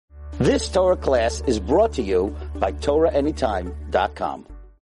This Torah class is brought to you by TorahAnytime.com.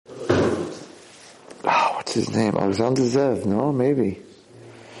 Oh, what's his name? Alexander Zev? No, maybe.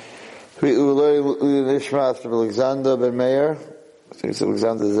 Alexander ben Meir. I think it's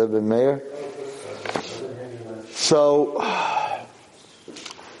Alexander Zev ben Meir. So,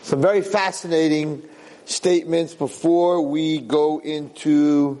 some very fascinating statements before we go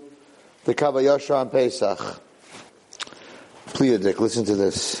into the Kavayasha on Pesach. Pleadik, listen to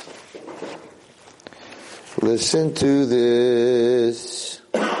this. Listen to this.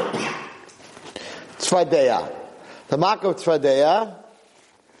 Tzvadeya. The mark of Tzvadeya.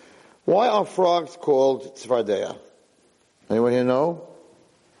 Why are frogs called Tzvadeya? Anyone here know?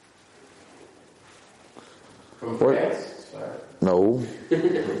 From France? No.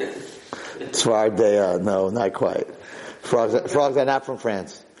 Tzvadeya. No, not quite. Frogs are not from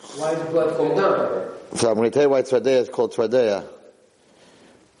France. Why is the blood come down? So I'm going to tell you why Tzvadeya is called Tzvadeya.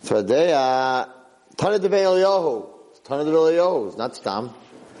 Tzvadeya, Tana de Eliyahu. Tana de Eliyahu, it's not Stam.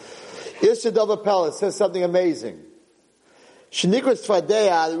 Yisrael Pel says something amazing. Shenikras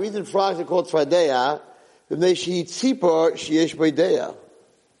Tzvadeya, the reason frogs are called Tzvadeya, V'nei shehi tzipor sheyesh b'deya.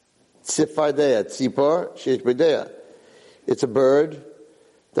 Tzifardeya, tzipor sheyesh b'deya. It's a bird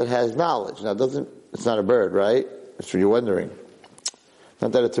that has knowledge. Now it's not a bird, right? That's what you're wondering.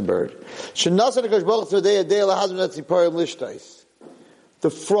 Not that it's a bird. The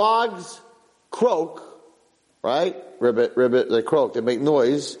frogs croak, right? Ribbit, they croak, they make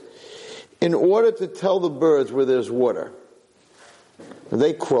noise, in order to tell the birds where there's water. When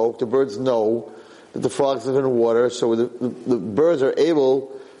they croak, the birds know that the frogs live in the water, so the birds are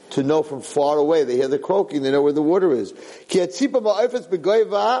able to know from far away. They hear the croaking, they know where the water is.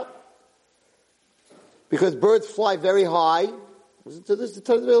 Because birds fly very high. Listen to this, it's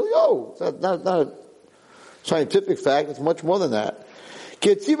not a scientific fact, it's much more than that.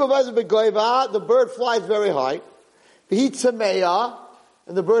 The bird flies very high.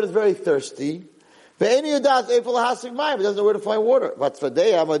 And the bird is very thirsty. But it doesn't know where to find water. And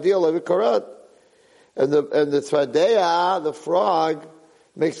the tzvadeya, the frog,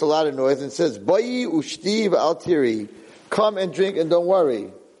 makes a lot of noise and says, Bayi ushtiv al tiri. Come and drink and don't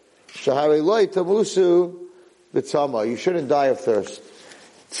worry. Shahari loy tamusu b'tzama. You shouldn't die of thirst.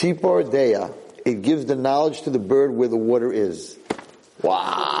 Tzipor deya. It gives the knowledge to the bird where the water is.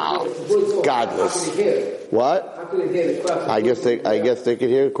 Wow. Godless. What? I guess they could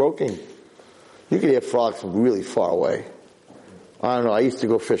hear it croaking. You could hear frogs from really far away. I don't know, I used to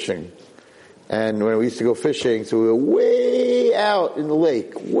go fishing. And when we used to go fishing, so we were way out in the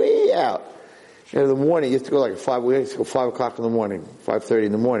lake, way out. And in the morning, we used to go 5 o'clock in the morning, 5:30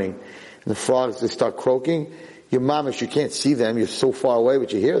 in the morning. And the frogs, they start croaking. Your mamish, you can't see them, you're so far away,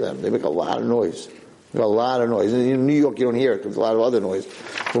 but you hear them. They make a lot of noise. They make a lot of noise. In New York, you don't hear it, there's a lot of other noise.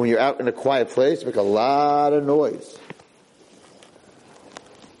 But when you're out in a quiet place, they make a lot of noise.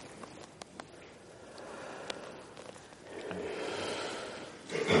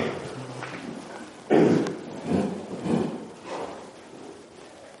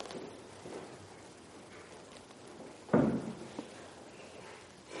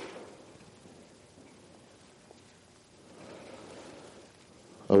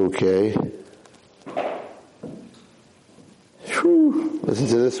 Okay. Whew. Listen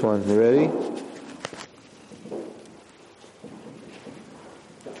to this one. You ready?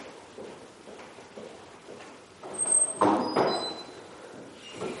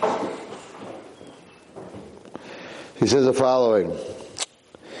 He says the following.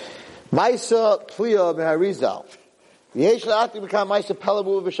 Maisa Pliya Meharizal. Yesh la'ati b'kam Maisa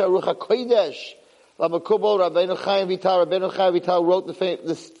Pelabu v'sharucha kodesh. Lamakubo Rabbeinu Chaim Vital wrote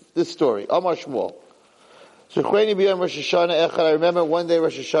this story. Amar Shmuel. Zuchreini b'yom Rosh Hashanah echad. I remember one day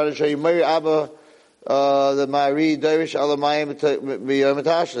Rosh Hashanah Shayimari Abba the Ma'ari Darish Alamayim b'yom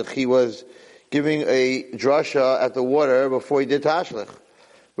Tashlich. He was giving a drasha at the water before he did Tashlich.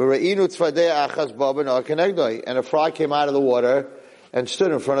 V'reinu tzvadei achas baba na'ar kenegdoi. And a frog came out of the water and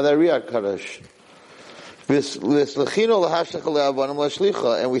stood in front of that Riyad Kadosh.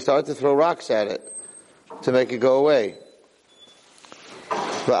 And we started to throw rocks at it to make it go away.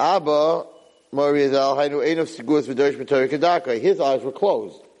 His eyes were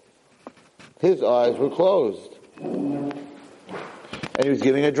closed. His eyes were closed. And he was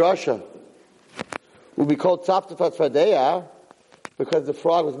giving a drasha. Would be called tzaptatat fadeya because the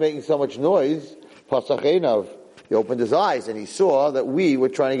frog was making so much noise. Pasach einav. He opened his eyes and he saw that we were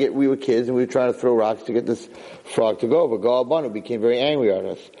kids and we were trying to throw rocks to get this frog to go over. Ga'abanu became very angry at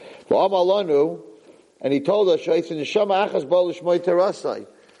us. And he told us that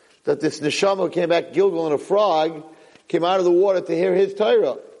this neshama who came back Gilgal and a frog came out of the water to hear his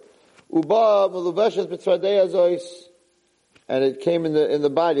Torah. Uba meluveshes b'tzvadei azois, and it came in the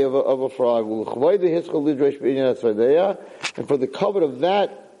body of a frog. And for the cover of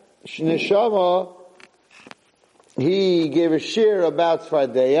that neshama, he gave a shir about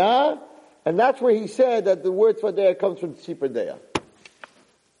tzvadeya, and that's where he said that the word tzvadeya comes from tzipradeya.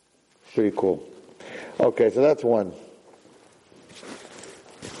 Pretty cool. Okay, so that's one.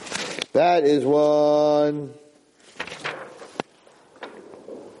 That is one.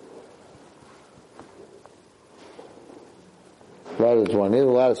 That is one. There's a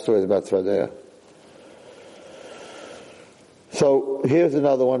lot of stories about tzvadeya. So here's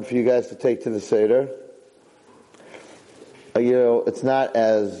another one for you guys to take to the Seder. It's not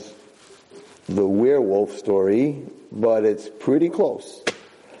as the werewolf story, but it's pretty close.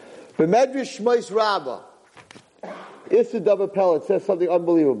 B'medrash Shmois Rabbah, Issa Dava Pellet says something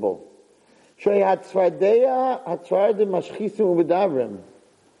unbelievable.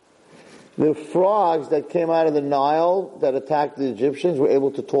 The frogs that came out of the Nile that attacked the Egyptians were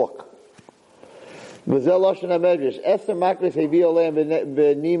able to talk. There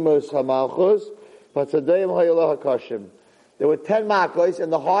were 10 makos,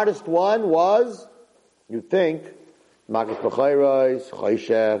 and the hardest one was, you think, makos b'chayros,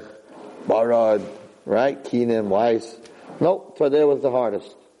 choshech, barad, right? Kinim, weiss. No, Tzvadeya was the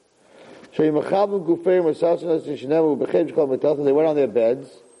hardest. They went on their beds.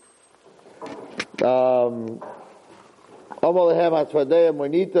 How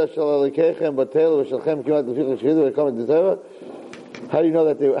do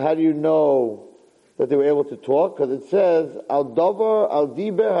you know that they were able to talk? Because it says, Al Dover, Al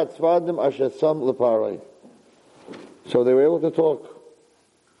Diber, Hatzvadim, Ashesam, Leparai. So they were able to talk.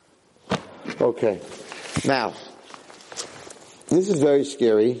 Okay. Now, this is very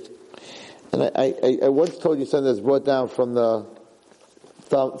scary. And I once told you something that's brought down from the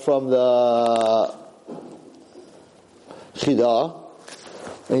Chidah,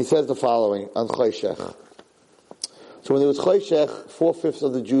 and he says the following on Choshech. So when there was Choshech, 4/5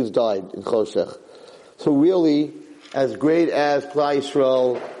 of the Jews died in Choshech. So really, as great as Klal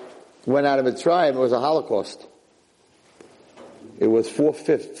Yisrael went out of Mitzrayim, it was a Holocaust. It was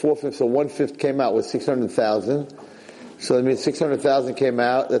 4/5, so 1/5 came out with 600,000. So that means 600,000 came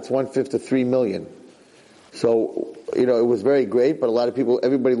out, that's 1/5 of 3 million. So, it was very great, but a lot of people,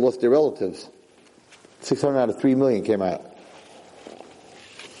 everybody lost their relatives. 600 out of 3 million came out.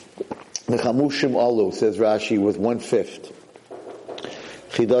 The Chamushim Alu, says Rashi, was 1/5.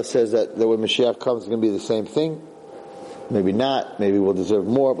 Chidah says that when Mashiach comes, it's going to be the same thing. Maybe not, maybe we'll deserve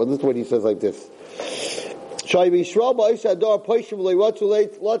more, but this is what he says like this.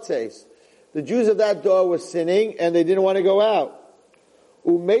 The Jews of that door were sinning, and they didn't want to go out.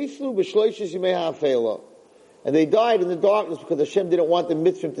 And they died in the darkness because Hashem didn't want the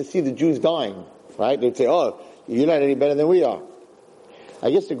mitzvah to see the Jews dying. Right? They'd say, oh, you're not any better than we are. I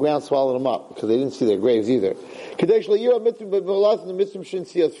guess the ground swallowed them up because they didn't see their graves either. They shouldn't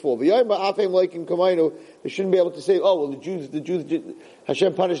see us fall. They shouldn't be able to say, oh, well, the Jews,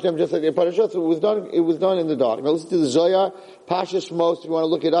 Hashem punished them just like they punished us. So it was done in the dark. Now listen to the Zohar, Pashas Shmos, if you want to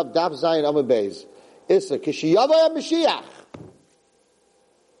look it up, Daf Zayin Amud Beis. Issa, Kishiyavah Mashiach.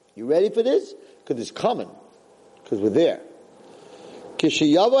 You ready for this? Because it's coming. Because we're there.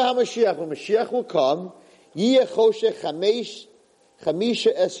 Kishiyavah HaMashiach, when Mashiach will come, Yiyeh Choshech Chamisha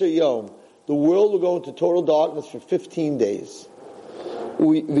Eser Yom. The world will go into total darkness for 15 days.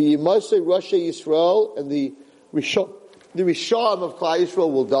 V'yimasei Rashi Yisrael, and the Risham of Klal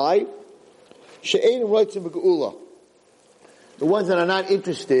Yisrael will die. She'ein Roitzim B'Geula. The ones that are not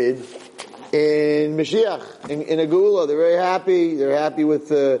interested in Mashiach, in a Geula, they're very happy. They're happy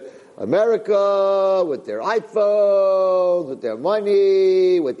with America, with their iPhones, with their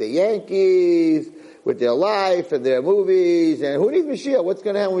money, with the Yankees, with their life and their movies. And who needs Mashiach? What's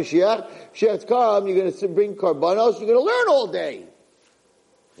going to happen with Mashiach? Mashiach's come, you're going to bring karbanos, you're going to learn all day.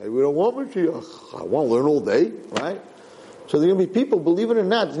 Hey, we don't want Mashiach. I want to learn all day, right? So there's going to be people, believe it or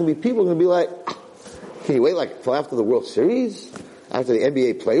not, there's going to be people going to be like, can you wait till after the World Series? After the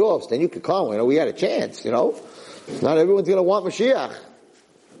NBA playoffs, then you could come. We had a chance, Not everyone's going to want Mashiach.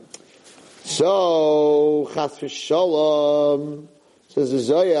 So, Chas v'Shalom, says the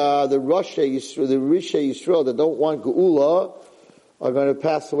Zohar, the Risha Yisrael that don't want Geula are going to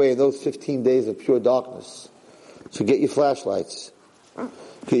pass away in those 15 days of pure darkness. So get your flashlights.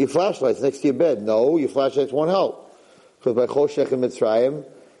 Get your flashlights next to your bed. No, your flashlights won't help. Because by Choshech and Mitzrayim,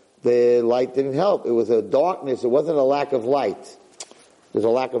 the light didn't help. It was a darkness. It wasn't a lack of light. There's a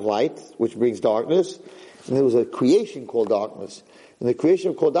lack of light, which brings darkness. And there was a creation called darkness. In the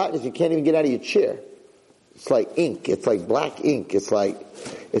creation called darkness, you can't even get out of your chair. It's like ink. It's like black ink. It's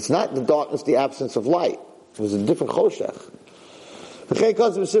not the darkness, the absence of light. It was a different choshech. All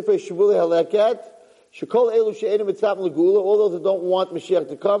those that don't want Mashiach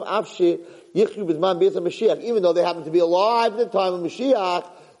to come, even though they happen to be alive at the time of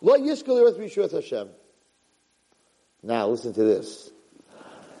Mashiach, now listen to this.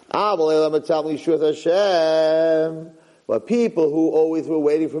 But people who always were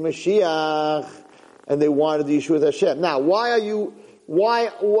waiting for Mashiach and they wanted the Yeshua Hashem. Now, what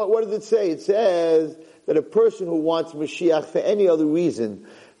did it say? It says that a person who wants Mashiach for any other reason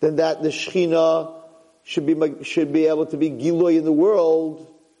than that the Shekhinah should be able to be Giloy in the world,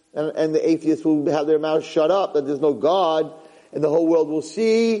 and the atheists will have their mouths shut up, that there's no God, and the whole world will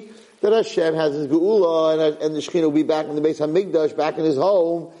see that Hashem has his Geula, and the Shekhinah will be back in the Beis HaMikdash, back in his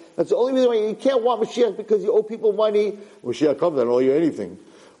home. That's the only reason why you can't want Mashiach, because you owe people money. Mashiach comes, I don't owe you anything.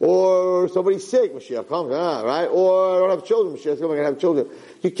 Or somebody's sick, Mashiach comes, right? Or I don't have children, Mashiach's coming, I have children.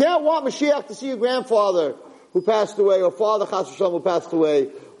 You can't want Mashiach to see your grandfather who passed away, or father Chas V'Shalom who passed away,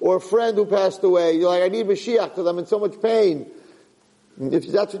 or a friend who passed away. You're like, I need Mashiach because I'm in so much pain. If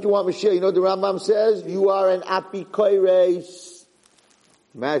that's what you want Mashiach, you know what the Rambam says? You are an apikoires.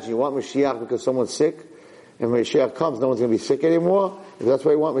 Imagine you want Mashiach because someone's sick, and when Mashiach comes, no one's going to be sick anymore. If that's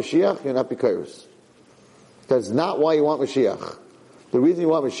why you want Mashiach, you're an apikoires. That's not why you want Mashiach. The reason you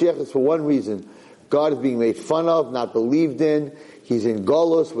want Mashiach is for one reason. God is being made fun of, not believed in. He's in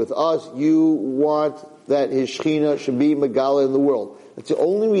Golus with us. You want that his Shekhinah should be Megala in the world. That's the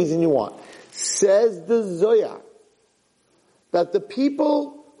only reason you want. Says the Zohar that the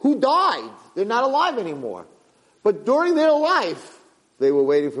people who died, they're not alive anymore. But during their life, they were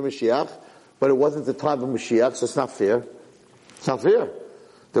waiting for Mashiach, but it wasn't the time of Mashiach, so it's not fair. It's not fair.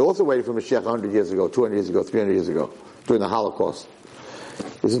 They're also waiting for Mashiach 100 years ago, 200 years ago, 300 years ago, during the Holocaust.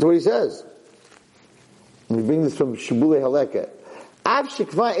 Listen to what he says. And we bring this from Shibulei Haleket.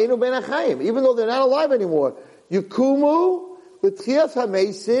 Even though they're not alive anymore, Yukumu l'tchias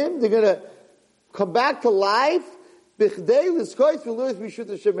hamesim, they're going to come back to life. Hashem is going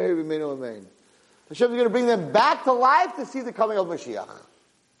to bring them back to life to see the coming of Mashiach.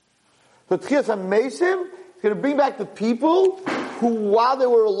 L'tchias hamesim is going to bring back the people who, while they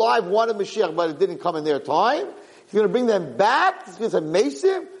were alive, wanted Mashiach, but it didn't come in their time. He's going to bring them back, l'tchias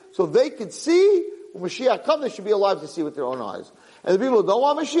hamesim, so they could see when Mashiach comes. They should be alive to see with their own eyes. And the people who don't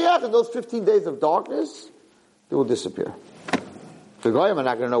want Mashiach, in those 15 days of darkness, they will disappear. The Goyim are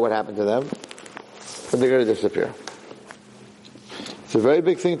not going to know what happened to them, but they're going to disappear. It's a very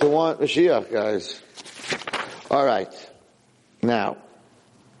big thing to want Mashiach, guys. Alright. Now,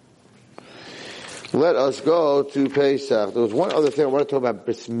 let us go to Pesach. There was one other thing I want to talk about,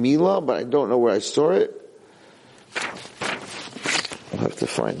 Bris Milah, but I don't know where I saw it. I'll have to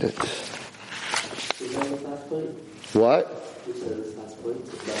find it. What?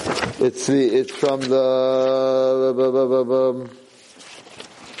 It's from the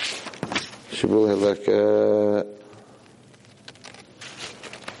Shibul Halakha.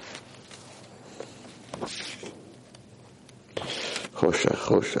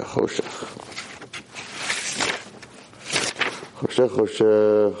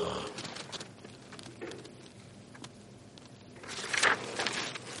 Choshech.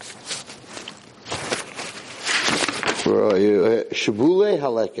 Where are you? Shibulei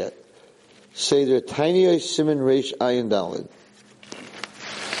Halakha. Seder Tiny Simon Reish Ayin Dalid.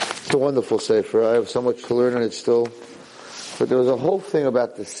 It's a wonderful sefer. I have so much to learn in it still. But there was a whole thing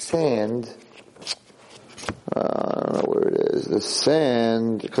about the sand. I don't know where it is. The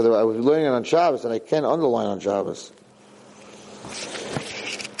sand, because I was learning it on Shabbos, and I can't underline on Shabbos.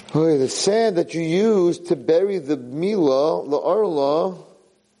 Okay, the sand that you use to bury the Milah, the Arla,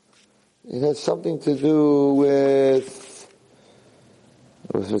 it has something to do with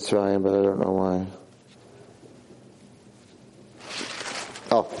Mitzrayim, but I don't know why.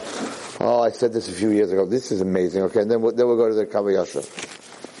 Oh, I said this a few years ago. This is amazing. Okay, and then we'll go to the Kabayasha.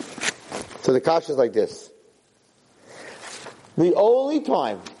 So the kasha is like this. The only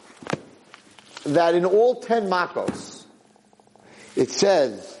time that in all 10 Makos, it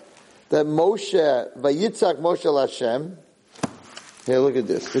says that Moshe, Vayitzak Moshe Lashem. Here, look at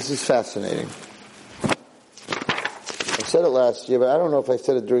this. This is fascinating. I said it last year, but I don't know if I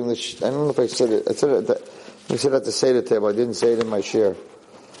said it during this. I don't know if I said it. I said it at the Seder table. I didn't say it in my share.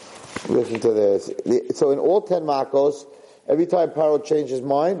 Listen to this. So in all 10 Makos, every time Paro changed his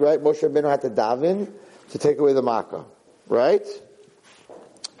mind, right? Moshe Rabbeinu had to daven to take away the Makkah, right?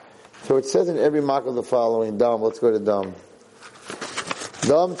 So it says in every Makkah the following. Dam. Let's go to Dam.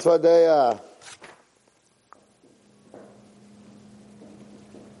 Dam Tzvadeya.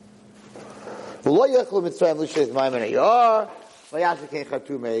 V'lo yechlu Mitzrayim l'shes mayim enayar. V'yasik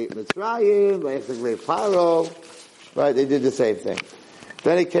chatume Mitzrayim. V'yasik Paro. Right, they did the same thing.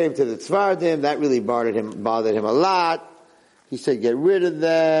 Then he came to the Tzvardim. That really bothered him a lot. He said, get rid of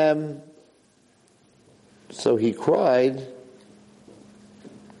them. So he cried.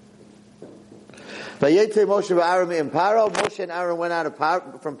 Vayetze Moshe v'Aaron in Paro. Moshe and Aaron went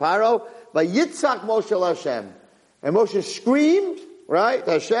out from Paro. Vayitzak Moshe l'Hashem. And Moshe screamed, right,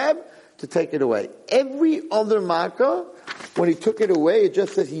 to Hashem, to take it away. Every other makkah, when he took it away, it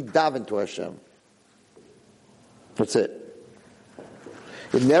just says he davened to Hashem. That's it.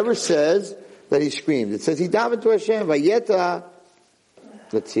 It never says that he screamed. It says he davened to Hashem. Vayeta.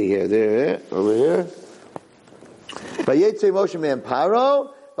 Let's see here. There, over here. Vayetze Moshe min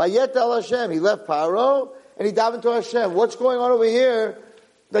Paro. Vayeta al Hashem. He left Paro and he davened to Hashem. What's going on over here?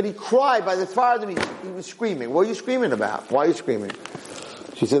 That he cried by the Tzvardim. He was screaming. What are you screaming about? Why are you screaming?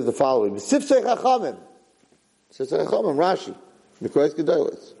 She says the following. Sifsei Chachamim. Sifsei Chachamim. Rashi. Mikrois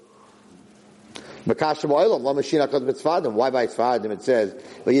Gedolos. Why by Tzvardim it says,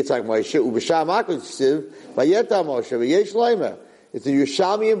 Vayitzak Moshe, Ubasham Akosiv, Vayeta Moshe, Vayesh Leimer. It's in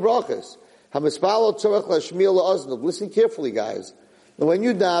Yerushalmi and Brachas. Hamispalo Tzorach Lashmiel La'oznov. Listen carefully, guys. And when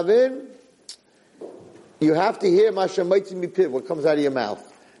you daven, you have to hear Masha Maitzim Mipid, what comes out of your mouth.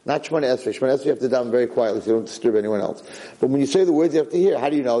 Not Shemona Esrei. Shemona Esrei you have to daven very quietly so you don't disturb anyone else. But when you say the words, you have to hear. How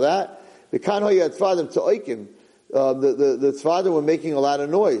do you know that? The Tzvardim were making a lot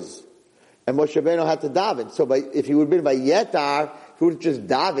of noise. And Moshe Rabbeinu had to daven. So if he would have been by Yetar, if he would have just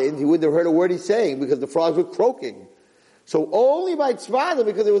davened, he wouldn't have heard a word he's saying because the frogs were croaking. So only by Tzvardim,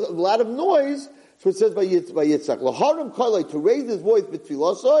 because there was a lot of noise, so it says by Yitzchak. L'harim kalei, to raise his voice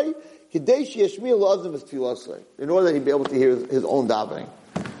b'tfilasai, k'dei she'yashmiel la'azim b'tfilasai, in order that he'd be able to hear his own davening.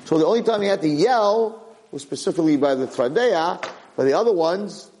 So the only time he had to yell was specifically by the Tzvardeya. By the other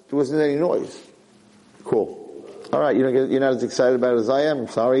ones, there wasn't any noise. Cool. All right, you're not as excited about it as I am. I'm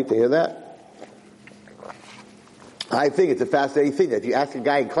sorry to hear that. I think it's a fascinating thing that if you ask a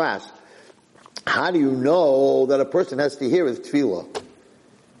guy in class, how do you know that a person has to hear his tefillah?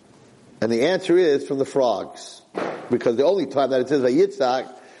 And the answer is from the frogs. Because the only time that it says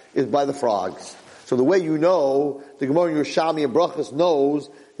Vayitzak is by the frogs. So the way you know, the Gemara in Yerushalmi and Brachas knows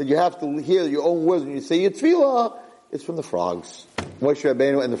that you have to hear your own words when you say your tefillah, it's from the frogs. Moshe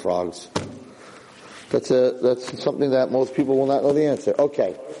Rabbeinu and the frogs. That's something that most people will not know the answer.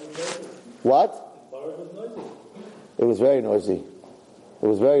 Okay. What? It was very noisy. It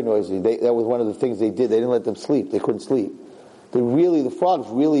was very noisy. That was one of the things they did. They didn't let them sleep. They couldn't sleep. The frogs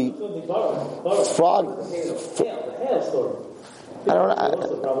really... Frogs... I don't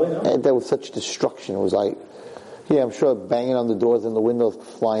know. There was such destruction. It was like... Yeah, I'm sure banging on the doors and the windows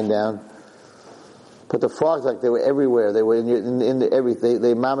flying down. But the frogs, like, they were everywhere. They were in the everything.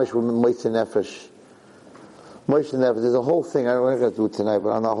 They mamish were moist and nefesh. Moist and nefesh. There's a whole thing. I don't know what I'm going to do tonight, but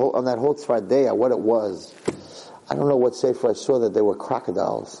on that whole Tzvardeya, what it was... I don't know what sefer I saw that they were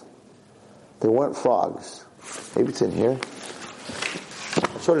crocodiles. They weren't frogs. Maybe it's in here.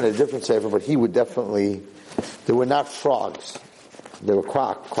 I saw it in a different sefer, but he would definitely... They were not frogs. They were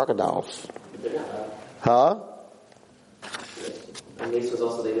crocodiles. Huh? And this was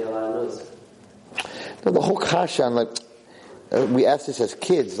also, they made a lot of noise. No, the whole kasha, we asked this as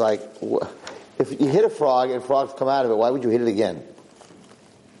kids, if you hit a frog and frogs come out of it, why would you hit it again?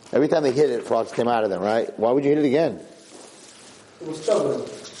 Every time they hit it, frogs came out of them, right? Why would you hit it again? It was stubborn.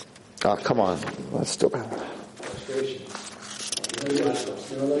 Oh, come on. That's stupid. Frustration. They were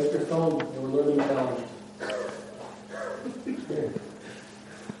like your phone. They were learning challenge.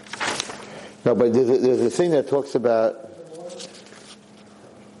 No, but there's a thing that talks about...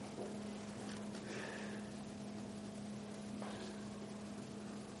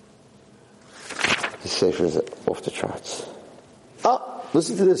 The sefer is off the charts. Oh!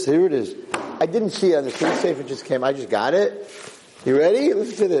 Listen to this. Here it is. I didn't see it on the screen safe. It just came. I just got it. You ready?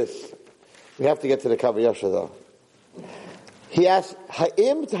 Listen to this. We have to get to the Kav Yasha though. He asks,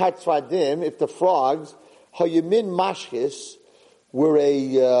 Ha'im t'hatzvadim, if the frogs, Hayamin mashkis, were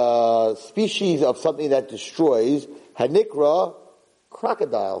a species of something that destroys, Hanikra,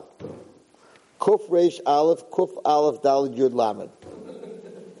 crocodile. Kuf Reish Aleph, Kuf Aleph Daled Yud Lamed.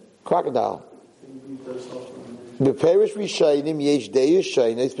 Crocodile. The Perish Rishayim Yesh Deis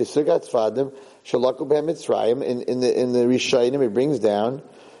Shaynes B'Sugat Tzvadim Shalaku B'Hem Mitzrayim. In the Rishayim it brings down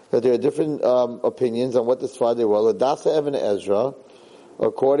that there are different opinions on what the Tzvadim were. Ladasa Even Ezra,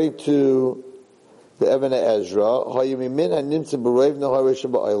 according to the Even Ezra, Hayimimin Hanimtze B'Roiv Naharish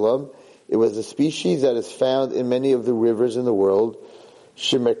Ba'Olam. It was a species that is found in many of the rivers in the world.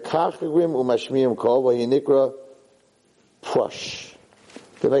 Shemekachagrim Umashmiyim Kol Vayinikra Prush.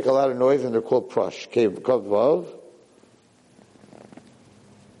 They make a lot of noise and they're called prush. Vav.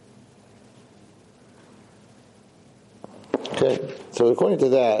 Okay, so according to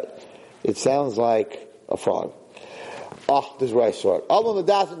that, it sounds like a frog. Oh, this is where I saw it. Alma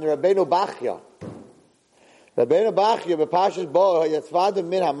Madas in the Rabbeinu Bachya. Rabbeinu Bachya, B'Pashas Bo, Yatzvadim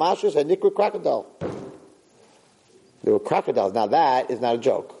Min HaMashus, HaNikra Crocodile. There were crocodiles. Now that is not a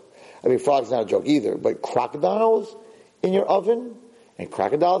joke. I mean, frog's not a joke either, but crocodiles in your oven, and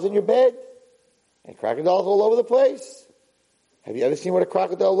crocodiles in your bed, and crocodiles all over the place. Have you ever seen what a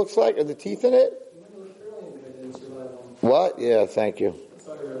crocodile looks like? Are the teeth in it? What? Yeah, thank you.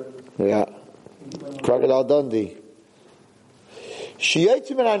 Yeah. Crocodile Dundee. They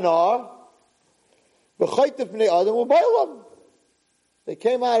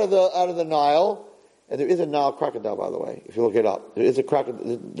came out of the Nile, and there is a Nile crocodile, by the way, if you look it up. There is a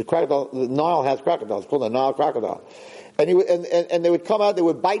crocodile. The Nile has crocodiles. It's called a Nile crocodile. And they would come out, they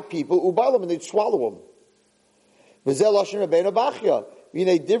would bite people, and they'd swallow them.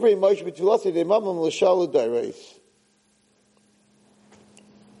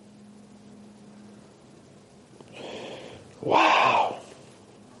 Wow.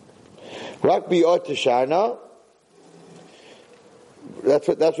 Rakbi Otishana. That's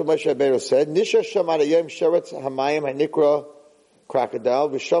what Moshe Rabbeinu said. Nisha Shamad Yom Sheretz Hamayim HaNikra Crocodile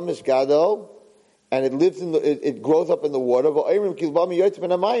V'Shamis Gadol, and it lives it grows up in the water. V'Oimrim Kilbami Yotzim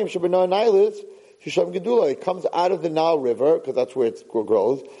Ben Hamayim Shebenoy Nilis Shisham Gedula. It comes out of the Nile River because that's where it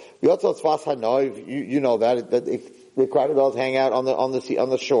grows. Yotzal Tzvas Hanoy. You know that the crocodiles hang out on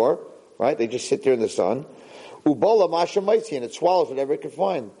the shore, right? They just sit there in the sun. Ubola Masha Maitzi, and it swallows whatever it can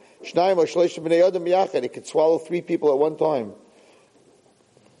find. Shnayim or Shleishim B'nei Adam Yachad. It could swallow 3 people at one time.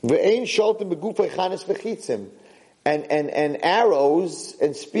 Ve'ein sholtim begufay chanes v'chitzim, and arrows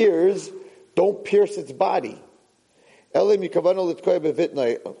and spears don't pierce its body. Elim yikavanu l'tkoy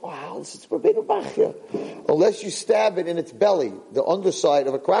bevitnai. Wow, this is Rabbeinu Bachya. Unless you stab it in its belly, the underside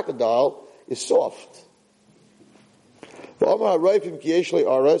of a crocodile is soft. V'omar ha'roifim ki yesh le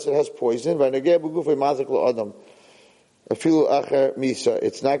aras, it has poison. V'negeh begufay mazik l'adam. Afilu acher misa.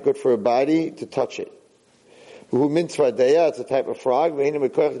 It's not good for a body to touch it. It's a type of frog. Because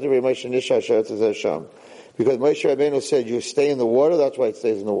Moshe Rabbeinu said, you stay in the water, that's why it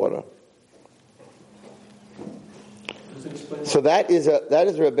stays in the water. So that is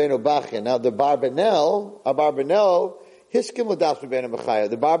Rabbeinu Bachya. Now the Barbanel, Hiskim L'das Rabbeinu Bachya.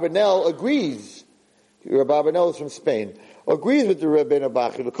 The Barbanel agrees. Barbanel is from Spain. Agrees with the Rabbeinu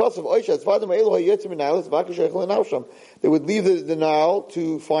Bachya. Because of Oisha, they would leave the Nile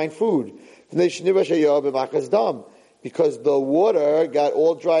to find food. Because the water got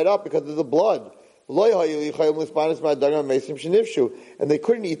all dried up because of the blood. And they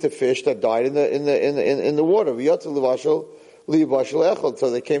couldn't eat the fish that died in the water. So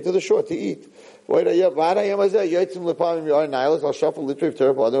they came to the shore to eat.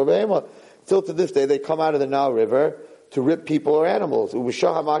 Till to this day, they come out of the Nile River to rip people or animals. And when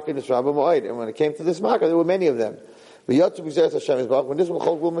it came to this makkah, there were many of them. When this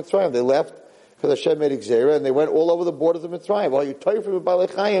was they left because Hashem made Gzeira, and they went all over the borders of Mitzrayim. While you tie from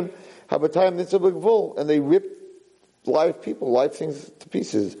Balechayim, and they ripped live people, live things to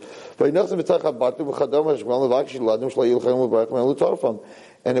pieces. And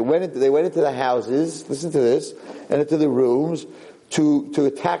they went into the houses, listen to this, and into the rooms to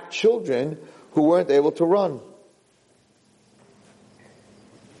attack children who weren't able to run.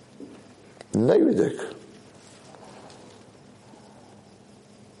 Neidik.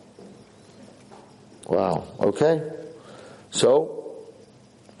 Wow. Okay. So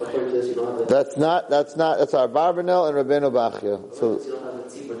that's our Barbanel and Rabbeinu Bachya. So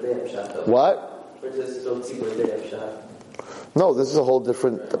what? No, this is a whole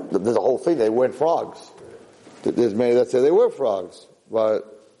different. There's a whole thing. They weren't frogs. There's many that say they were frogs, but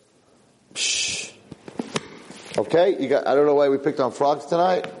okay. I don't know why we picked on frogs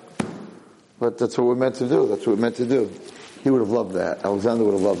tonight, but that's what we're meant to do. He would have loved that. Alexander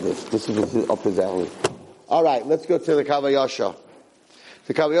would have loved this. This is up his alley. All right, let's go to the Kavayasha.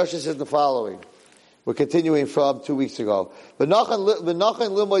 The Kavayasha says the following. We're continuing from 2 weeks ago. It's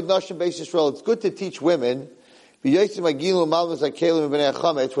good to teach women when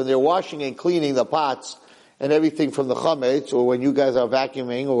they're washing and cleaning the pots and everything from the chametz, or when you guys are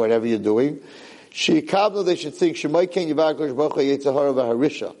vacuuming or whatever you're doing. They should think,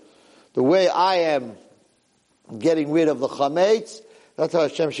 the way I am getting rid of the chametz, that's how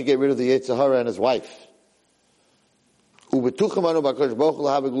Hashem should get rid of the Yetzer Hara and his wife. And we trust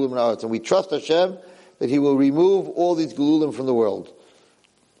Hashem that He will remove all these gelulim from the world.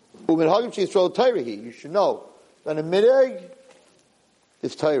 You should know that a midag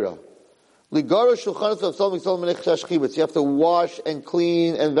is Torah. You have to wash and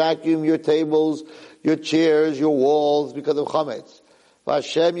clean and vacuum your tables, your chairs, your walls because of chametz.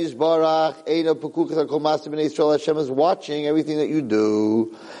 Hashem is watching everything that you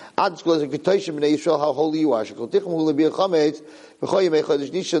do. How holy you are. That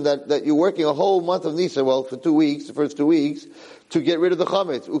you're working a whole month of Nisan, well, for 2 weeks, the first 2 weeks, to get rid of the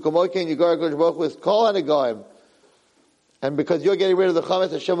chametz. And because you're getting rid of the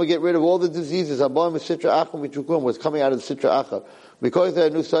chametz, Hashem will get rid of all the diseases. What's coming out of the sitra acha. Because there are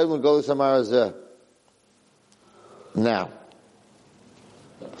new side will go to Samarazeh. Now,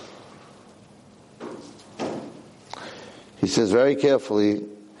 he says very carefully,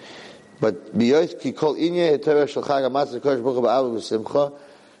 but everything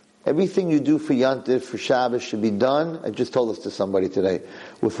you do for Yantif, for Shabbos, should be done, I just told this to somebody today,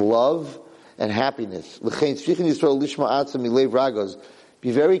 with love and happiness. Be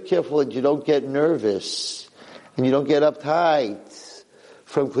very careful that you don't get nervous and you don't get uptight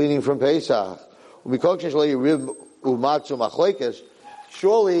from cleaning from Pesach.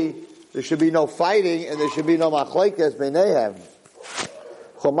 Surely there should be no fighting and there should be no machlekes beinehem.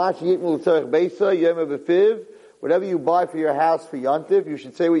 Whatever you buy for your house for Yantif, you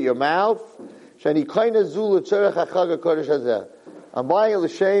should say with your mouth, I'm buying it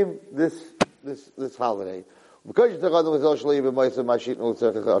l'shem this holiday. Because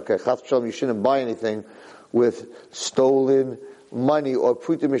you shouldn't buy anything with stolen money or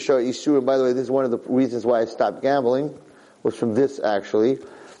prutim mishar isur. And by the way, this is one of the reasons why I stopped gambling, was from this actually.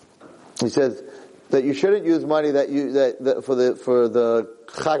 He says that you shouldn't use money that for the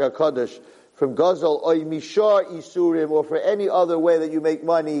Chag HaKadosh from Gazal or Mishar Isurim or for any other way that you make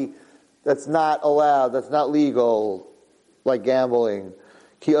money that's not allowed, that's not legal, like gambling.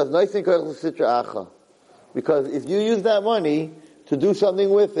 Because if you use that money to do something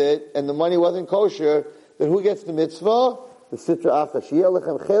with it and the money wasn't kosher, then who gets the mitzvah? The Sitra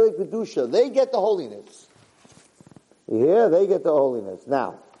Acha. They get the holiness. You hear? They get the holiness.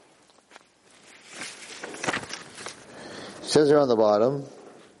 Now, it says here on the bottom,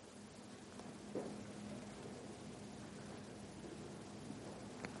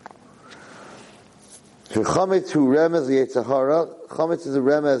 Chametz who remez Yetzirah. Chametz is a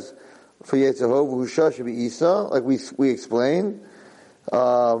remez for Yetzirah. V'husha should be Isa, like we explained,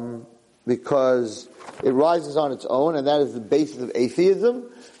 because it rises on its own, and that is the basis of atheism.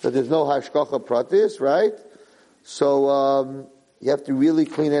 That there's no hashgacha pratis, right? So you have to really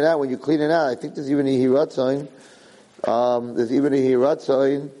clean it out. When you clean it out, I think there's even a hiratzain. There's even a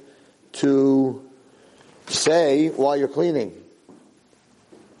hiratzain to say while you're cleaning.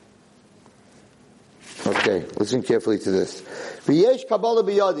 Okay, listen carefully to this. V'yesh Kabbalah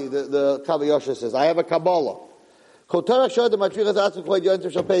biyadi, the Kabbalah says, I have a Kabbalah. Anyone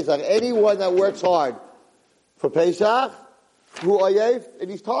that works hard for Pesach, and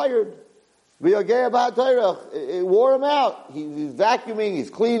he's tired. It wore him out. He's vacuuming,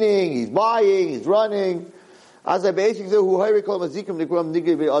 he's cleaning, he's buying, he's running. By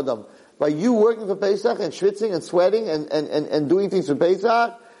you working for Pesach and schwitzing and sweating and doing things for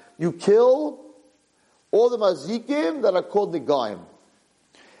Pesach, you kill all the mazikim that are called negaim.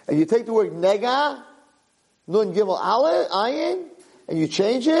 And you take the word nega, nun gimel ayin, and you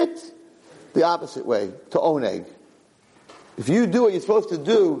change it the opposite way, to oneg. If you do what you're supposed to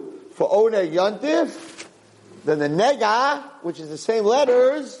do for oneg yantif, then the nega, which is the same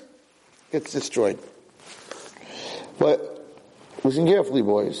letters, gets destroyed. But listen carefully,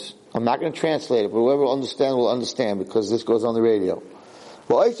 boys. I'm not going to translate it, but whoever will understand because this goes on the radio.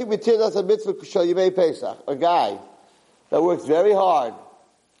 A guy that works very hard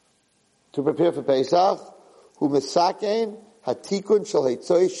to prepare for Pesach, who misakein hatikun shel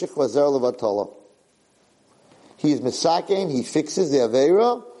heitzoi shechvazer levatala. He is misakein, he fixes the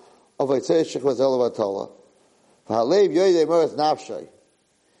aveira of heitzoi shechvazer levatala. V'halev yoyei meres nafshay.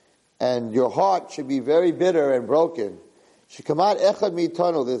 And your heart should be very bitter and broken. Shekamat echad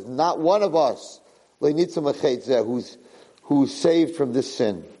mitanu. There's not one of us who's saved from this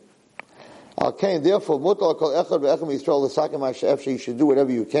sin. Okay, therefore, you should do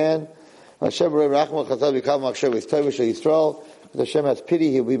whatever you can. Hashem has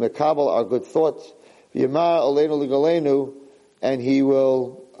pity, He'll be makabel our good thoughts. And He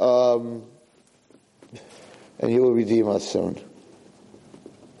will redeem us soon.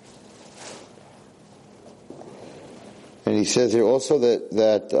 And he says here also that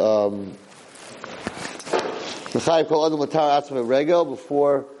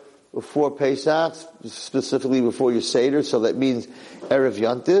before Pesach, specifically before your Seder, so that means Erev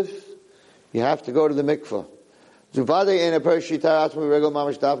Yantiv, you have to go to the mikveh. Zuvade in a person taratzma regel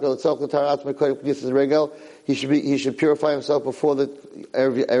mamash dafka l'tzok l'taratzma koyim k'nisas regel. He should purify himself before the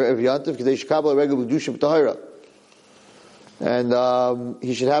erev yantiv because they should kabel a regel b'dushim b'tahira. And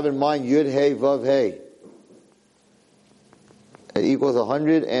he should have in mind Yud Hey Vav Hey. It equals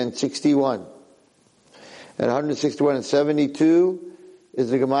 161. And 161 and 72 is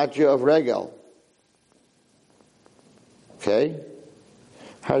the gematria of regel. Okay?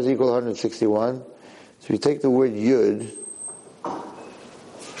 How does it equal 161? So you take the word Yud Vav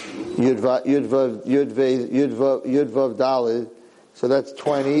Dalid, so that's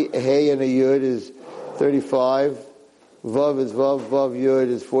 20, Hey and a Yud is 35, Vav is Vav Yud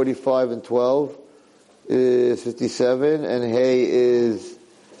is 45 and 12 is 57, and Hey is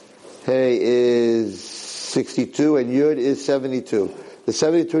 62, and Yud is 72. The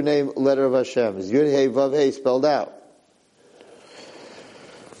 72 name letter of Hashem is Yud Hey Vav Hey spelled out.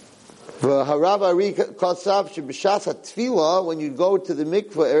 When you go to the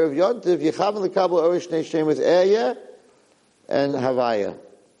mikveh erev yontiv, yichaven lekabel orish neishem with Eryeh and Havaya.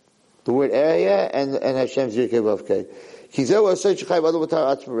 The word Eryeh and Hashem's Yirkei Vavkei.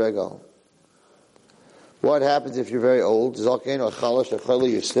 What happens if you're very old? Zalkein or chalash or chayla,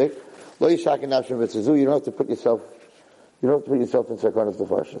 you're sick. Lo yishakin nafshem v'tzizu. You don't have to put yourself in sakonas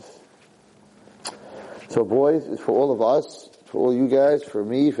nefashos. So boys, it's for all of us. For all you guys, for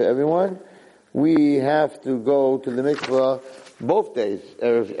me, for everyone, we have to go to the mikvah both days,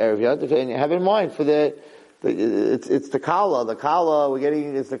 erev yantiv, and have in mind for it's the kala. The kala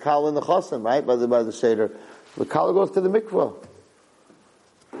it's the kala in the chosim, right? By the seder, the kala goes to the mikvah,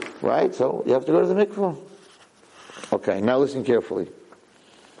 right? So you have to go to the mikvah. Okay, now listen carefully.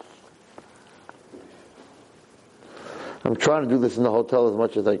 I'm trying to do this in the hotel as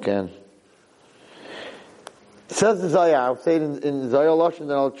much as I can. It says the Zayah, I'll say it in Zayah Lashon,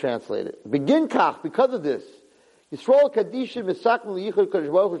 then I'll translate it. Begin kach, because of this. Yisrael Kadishim Misaknu Yichud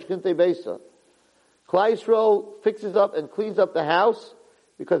Kadosh Baruch Hu Shkintei Beisa. Klal Yisrael fixes up and cleans up the house,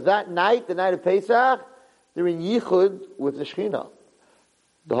 because that night, the night of Pesach, they're in Yichud with the Shekhinah.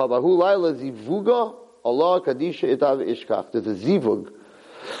 The Habahu Laila Zivuga, Allah Kadisha Itav Ishkach. There's a Zivug.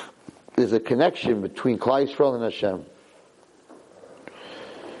 There's a connection between Klal Yisrael and Hashem.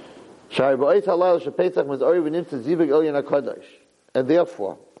 And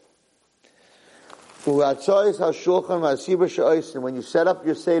therefore, when you set up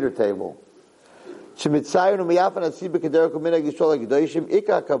your Seder table, you have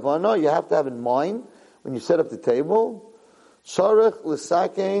to have in mind, when you set up the table, I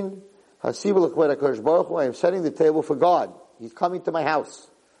am setting the table for God. He's coming to my house.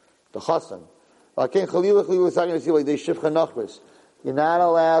 The chassan. You're not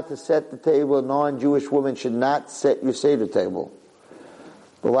allowed to set the table. A non-Jewish woman should not set your Seder table.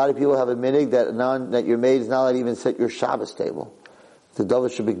 A lot of people have a minhag that your maid is not allowed to even set your Shabbos table. The Davar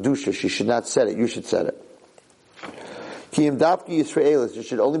should be Kedusha. She should not set it. You should set it. Kiyim dafki Yisraelis. It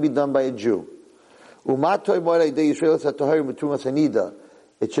should only be done by a Jew.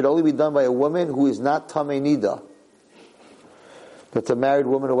 It should only be done by a woman who is not Tamei Nida. That's a married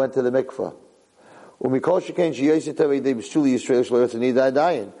woman who went to the mikveh.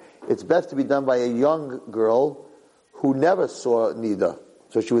 It's best to be done by a young girl who never saw Nida.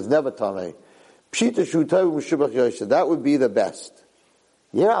 So she was never Tamei. That would be the best.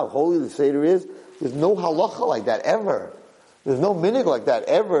 Yeah, how holy the Seder is. There's no halacha like that ever. There's no minhag like that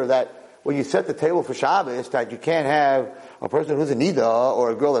ever, that when you set the table for Shabbos, that you can't have a person who's a Nida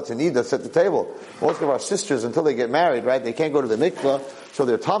or a girl that's a Nida set the table. Most of our sisters, until they get married, right, they can't go to the mikveh, so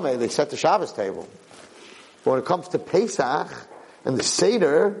they're Tamei, they set the Shabbos table. But when it comes to Pesach and the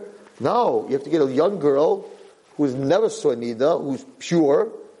Seder, no, you have to get a young girl who's never saw Nida, who's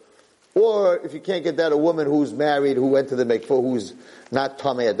pure, or if you can't get that, a woman who's married, who went to the mikveh, who's not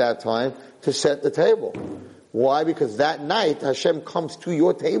Tamei at that time, to set the table. Why? Because that night Hashem comes to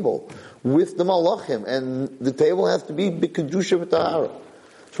your table with the malachim, and the table has to be b'kedusha v'tahara.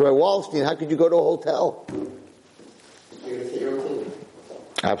 So, Ray Wallerstein, how could you go to a hotel? You're going to take your own thing?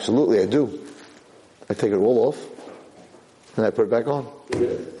 Absolutely, I do. I take it all off, and I put it back on.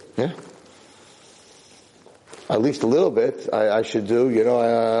 Yeah. At least a little bit, I should do.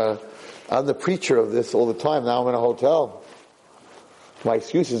 I'm the preacher of this all the time. Now I'm in a hotel. My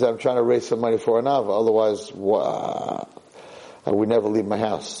excuse is I'm trying to raise some money for an Av. Otherwise, I would never leave my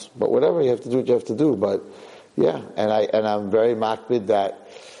house. But whatever, you have to do what you have to do. But yeah, and I'm very makbid that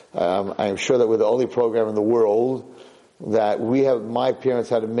I'm sure that we're the only program in the world that my parents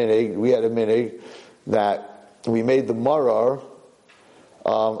had a minhag that we made the marar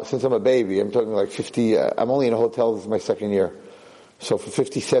since I'm a baby. I'm talking like 50. I'm only in a hotel. This is my second year. So for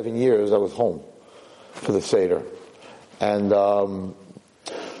 57 years, I was home for the Seder. And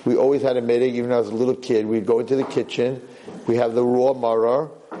we always had a meeting, even when I was a little kid. We'd go into the kitchen, we have the raw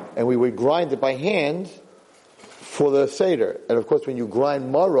maror, and we would grind it by hand for the Seder. And of course, when you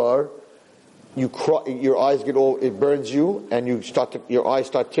grind maror, your eyes it burns you, and your eyes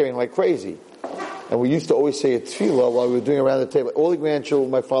start tearing like crazy. And we used to always say a tefillah while we were doing it around the table. All the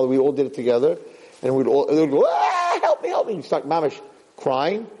grandchildren, my father, we all did it together, and they would go, help me. You start mamish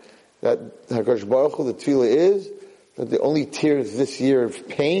crying. That HaKadosh Baruch Hu, the tefillah is that the only tears this year of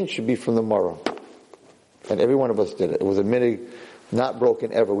pain should be from the maror. And every one of us did it. It was a minhag not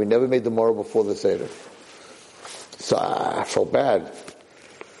broken ever. We never made the maror before the Seder. So I felt bad.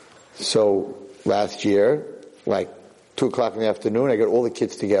 So last year, like 2 o'clock in the afternoon, I got all the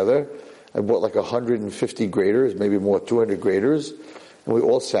kids together. I bought like 150 graders, maybe more, 200 graders, and we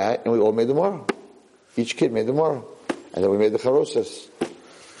all sat and we all made the maror. Each kid made the maror. And then we made the charosas.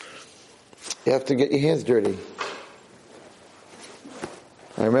 You have to get your hands dirty.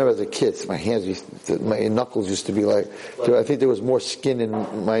 I remember as a kid, my knuckles used to be like, I think there was more skin in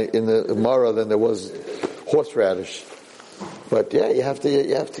the maror than there was horseradish. But yeah, you have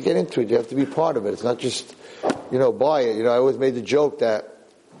to get into it. You have to be part of it. It's not just, buy it. I always made the joke that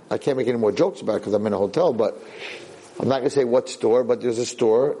I can't make any more jokes about it because I'm in a hotel, but I'm not going to say what store, but there's a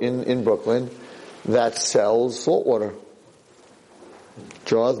store in Brooklyn that sells salt water.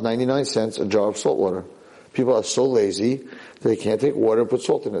 Jars, 99 cents a jar of salt water. People are so lazy that they can't take water and put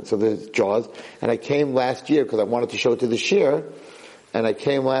salt in it. So there's jars. And I came last year because I wanted to show it to the shir. And I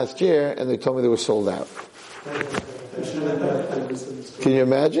came last year and they told me they were sold out. Can you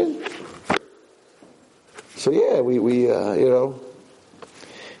imagine? So yeah, you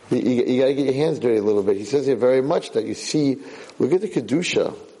got to get your hands dirty a little bit. He says here very much that you see, look at the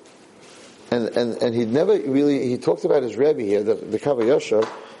Kedusha. And he never really, he talks about his Rebbe here, the Kavayasha.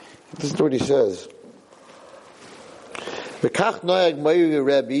 This is what he says. V'kach noyag mayu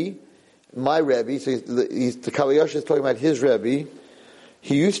Rebbe, my Rebbe, so the Kavayasha is talking about his Rebbe.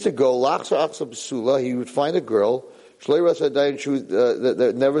 He used to go, Lachsa Achsa B'sula, he would find a girl, Shlei Rasa Dayan, she was,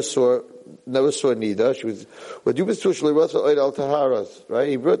 that never saw Nida, she was, Shlei Rasa Oid Al Taharas, right?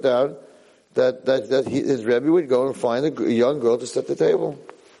 He brought down that his Rebbe would go and find a young girl to set the table.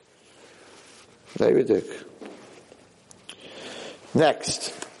 Very dick.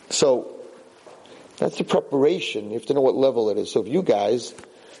 Next. So, that's the preparation. You have to know what level it is. So if you guys,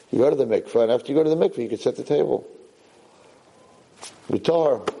 you go to the mikveh, and after you go to the mikveh, you can set the table. You tell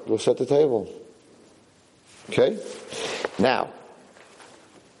her, go set the table. Okay? Now,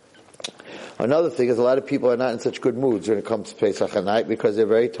 another thing is a lot of people are not in such good moods when it comes to Pesach at night because they're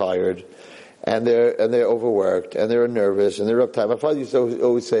very tired, and they're overworked, and they're nervous, and they're uptight. My father used to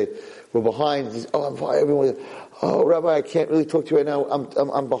always say, we're behind. I'm behind. Everyone. Oh, Rabbi, I can't really talk to you right now.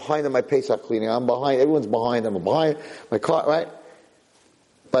 I'm behind on my Pesach cleaning. I'm behind. Everyone's behind. I'm behind my car. Right?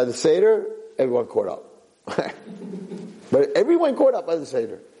 By the Seder, everyone caught up. But everyone caught up by the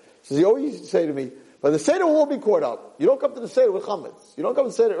Seder. So he always used to say to me, by the Seder we'll all be caught up. You don't come to the Seder with chametz. You don't come to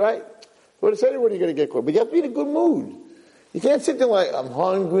the Seder, right? For the Seder, what are you going to get caught? But you have to be in a good mood. You can't sit there like, I'm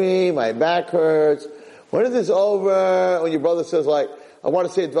hungry, my back hurts. When is this over? When your brother says like, I want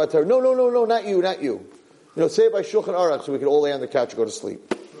to say it to No, not you. Say it by Shulchan Aruch so we can all lay on the couch and go to sleep.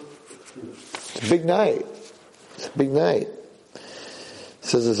 It's a big night.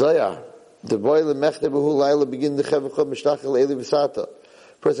 Says the Zohar, the boy lemechte behu laila begin the chevecha mishtachel eli v'sata.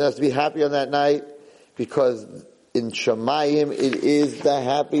 Person has to be happy on that night because in Shamayim it is the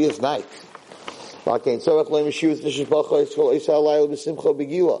happiest night. You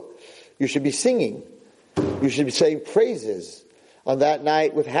should be singing. You should be saying praises on that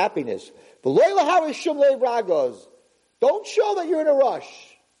night with happiness. Don't show that you're in a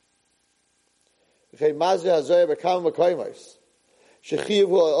rush.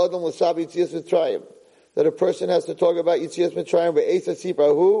 That a person has to talk about Yitzias Mitzrayim,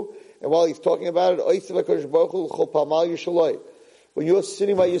 and while he's talking about it, when you're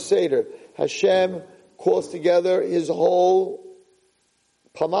sitting by your Seder, Hashem calls together his whole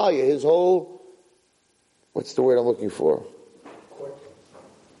Pamalia, his whole, what's the word I'm looking for? Court.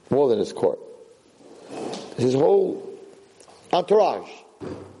 More than his court. His whole entourage.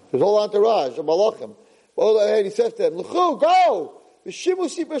 His whole entourage of Malachim. And he says to them, L'chu, go!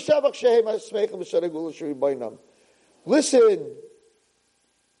 Listen.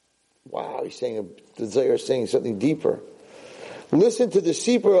 Wow, he's saying, the Zohar is saying something deeper. Listen to the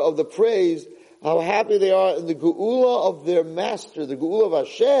seeper of the praise, how happy they are in the geula of their master, the geula of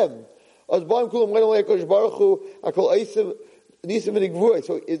Hashem. So the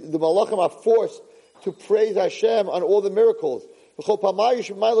Malachim are forced to praise Hashem on all the miracles.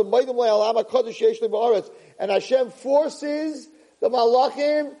 And Hashem forces the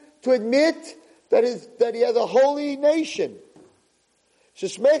Malachim to admit that he has a holy nation.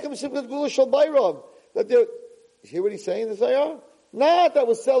 That they're, you hear what he's saying in the Zayar? Not that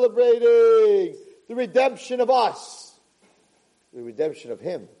we're celebrating the redemption of us. The redemption of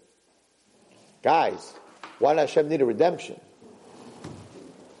him. Guys, why does Hashem need a redemption?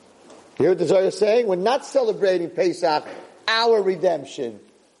 You hear what the Zayar is saying? We're not celebrating Pesach, our redemption.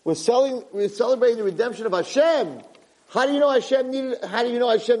 We're celebrating the redemption of Hashem. How do you know Hashem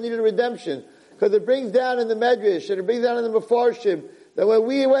needed a redemption? Because it brings down in the Medrash and it brings down in the Mefarshim that when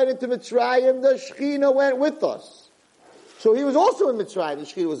we went into Mitzrayim, the Shekhinah went with us. So he was also in Mitzrayim. The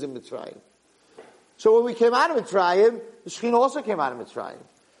Shekhinah was in Mitzrayim. So when we came out of Mitzrayim, the Shekhinah also came out of Mitzrayim.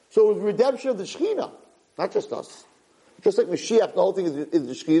 So it was redemption of the Shekhinah, not just us. Just like Mashiach, the whole thing is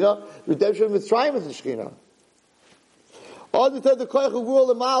the Shekhinah. Redemption of Mitzrayim is the Shekhinah. All the time, the Koyach of Ruah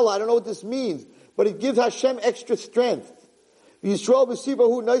L'Mala, I don't know what this means, but it gives Hashem extra strength. Yisrael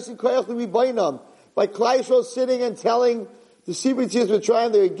b'sibahu noisin koyach l'mibainam. By Klal Yisrael sitting and telling the Sibritzias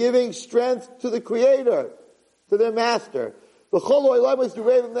Mitzrayim, they're giving strength to the Creator, to their Master. V'chol oilam is the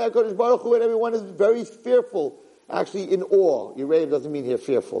Rev of HaKadosh Baruch Hu, and everyone is very fearful, actually in awe. Yerev doesn't mean here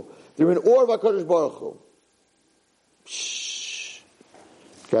fearful. They're in awe of HaKadosh Baruch Hu. Shh.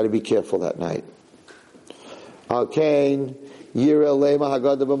 Got to be careful that night. Al-Kain, Yireh Lema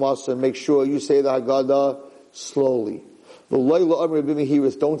Haggadah B'Masa, make sure you say the Haggadah slowly.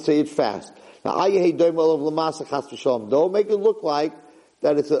 Don't say it fast. Now, don't make it look like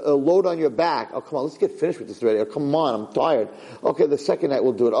that it's a load on your back. Oh, come on, let's get finished with this already. Oh, come on, I'm tired. Okay, the second night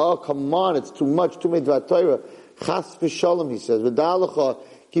we'll do it. Oh, come on, it's too much, too many Torah. Chas v'shalom, he says. V'da'alecha,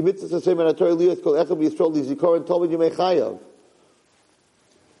 ki mitzvah saseh min haTorah liyot kol echad b'Yisrael lizikor and tolmid yimei chayav.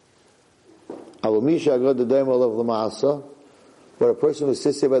 But a person who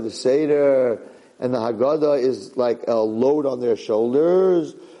sits there by the Seder and the Haggadah is like a load on their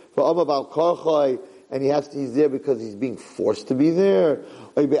shoulders, and he's there because he's being forced to be there.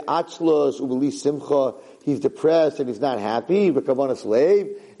 He's depressed and he's not happy, and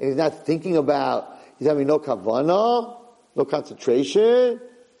he's not thinking about, he's having no kavanah, no concentration.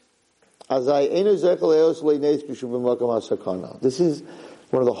 This is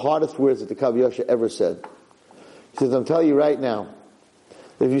one of the hardest words that the Kav Yosha ever said. He says, I'm telling you right now,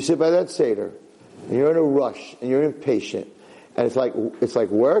 that if you sit by that Seder, and you're in a rush, and you're impatient, and it's like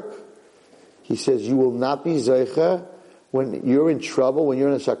work, he says, you will not be Zeicha when you're in trouble, when you're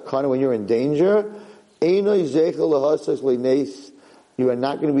in a sakana, when you're in danger. You are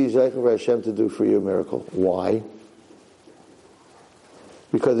not going to be Zeicha for Hashem to do for you a miracle. Why?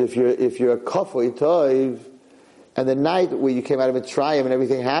 Because if you're a kafoi toiv, and the night where you came out of Mitzrayim and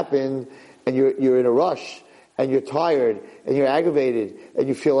everything happened, and you're in a rush, and you're tired, and you're aggravated, and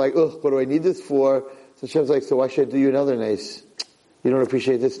you feel like, ugh, what do I need this for? So Hashem's like, so why should I do you another nice? You don't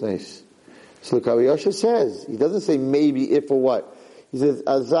appreciate this nice. So the Kav Yosha says, he doesn't say maybe, if or what. He says,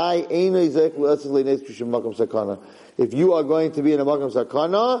 Azai if you are going to be in a Makam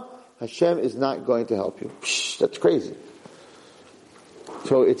Sakana, Hashem is not going to help you. Psh, that's crazy.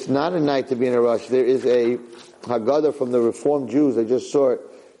 So it's not a night to be in a rush. There is a Haggadah from the Reformed Jews, I just saw it.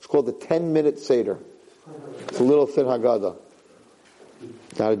 It's called the 10-minute Seder. It's a little thin Haggadah.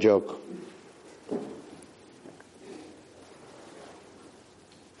 Not a joke.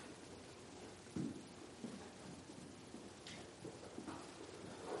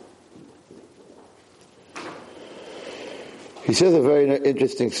 He says a very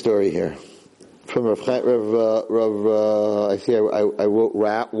interesting story here. From Rav, I see I wrote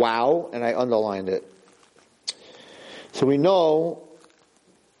wow, and I underlined it. So we know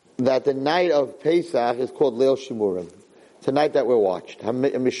that the night of Pesach is called Leil Shimurim. It's a night that we're watched.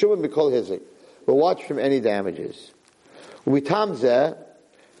 We're watched from any damages. Umitamzeh,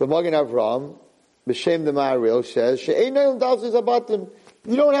 the Magen Avram, B'Shem the Ma'aril says,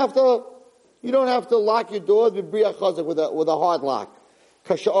 you don't have to lock your doors with Bria Chazak with a hard lock.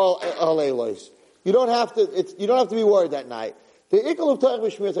 You don't have to be worried that night. The Ikal of Ta'ach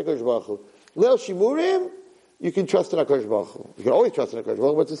B'Shmir HaKadosh Baruch Hu. Leil Shimurim, you can trust in HaKadosh Baruch Hu. You can always trust in HaKadosh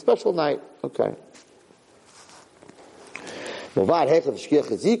Baruch Hu, but it's a special night. Okay. But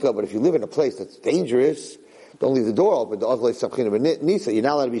if you live in a place that's dangerous, don't leave the door open. You're not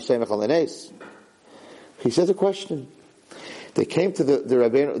allowed to be Shemech al Nes. He says a question. They came to the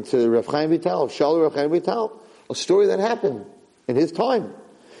Rabbeinu, to Rav Chaim Vital, Shalu Rav Chaim Vital, a story that happened in his time.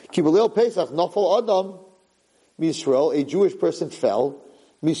 Kibalil Pesach, Nafal Adam, Yisrael, a Jewish person fell,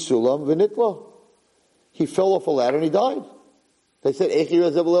 Misulam V'nitla. He fell off a ladder and he died. They said, Echi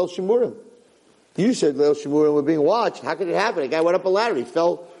Razeh B'Leil Shimurim. You said Leil Shemurim were being watched. How could it happen? A guy went up a ladder. He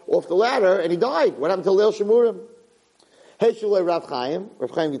fell off the ladder and he died. What happened to Leil Shemurim? Hey, Shulei Rav Chaim.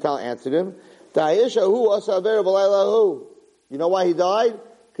 Rav Chaim Gital answered him. You know why he died?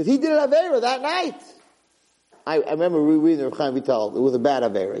 Because he did an Avera that night. I remember reading Rav Chaim Gital. It was a bad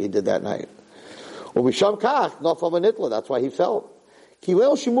Avera he did that night. That's why he fell. Ki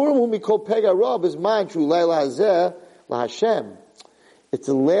Leil Shemurim hu mikol pega rab is mine true Leila Hazeh LaHashem. It's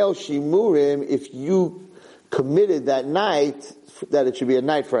a Leil Shemurim if you committed that night, that it should be a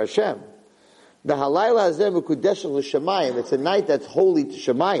night for Hashem. The Halayla Hazeh Mekudesh L'Shamayim. It's a night that's holy to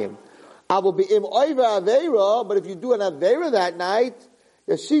Shemayim. But if you do an Avera that night,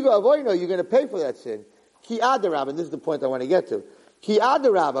 you're going to pay for that sin. Ki Adarab, and this is the point I want to get to. Ki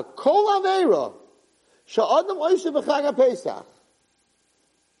Adarab, Kol Avera, Sha'adam Oishe B'Chag HaPesach.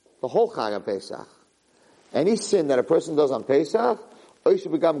 The whole Chag HaPesach. Any sin that a person does on Pesach, it's a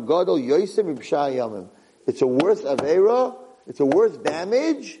worse Avera, it's a worse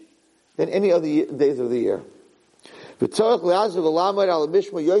damage than any other days of the year. You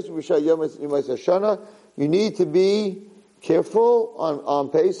need to be careful on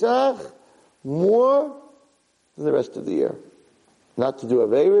Pesach more than the rest of the year. Not to do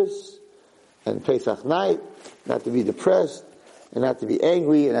Averis and Pesach night, not to be depressed, and not to be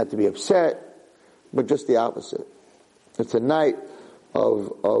angry, and not to be upset, but just the opposite. It's a night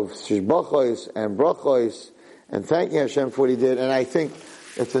of shishbachos and brachos and thanking Hashem for what He did. And I think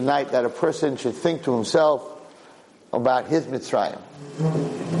it's a night that a person should think to himself about his Mitzrayim,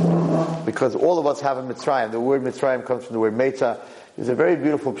 because all of us have a Mitzrayim. The word Mitzrayim comes from the word Meitzah. There's a very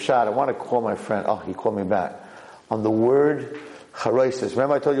beautiful pshat. I want to call my friend. Oh, he called me back on the word charoises.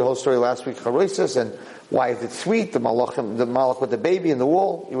 Remember I told you the whole story last week, charoises, and why is it sweet? The malach with the baby in the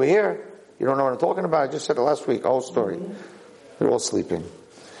wall. You were here. You don't know what I'm talking about. I just said it last week. The whole story. They're all sleeping.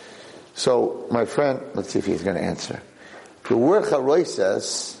 So, my friend, let's see if he's going to answer. The word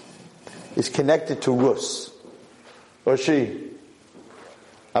charoises is connected to Rus. Or she.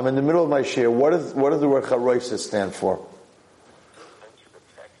 I'm in the middle of my shir. What does the word charoises stand for?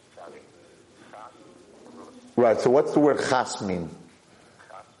 Right, so what's the word chas mean?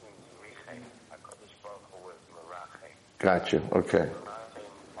 Got you, okay.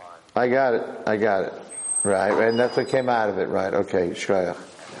 I got it. Right, and that's what came out of it, right, okay, shkoyach.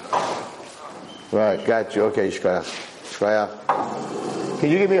 Right, got you, okay, shkoyach. Can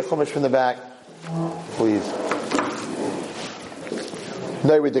you give me a chumash from the back, please?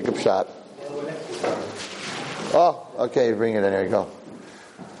 No, we take a shot. Oh, okay, bring it in, there you go.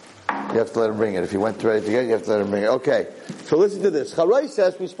 You have to let him bring it. If you went ready to get it, you have to let him bring it. Okay, so listen to this.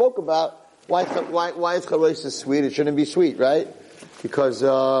 Charoises, we spoke about why is charoises sweet? It shouldn't be sweet, right? Because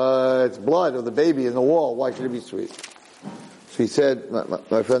it's blood of the baby in the wall. Why should it be sweet? So he said,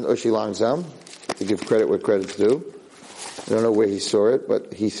 my friend Ushi Langzam, to give credit where credit's due. I don't know where he saw it,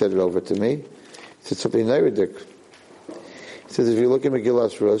 but he said it over to me. He said something neighbordik. He says, if you look at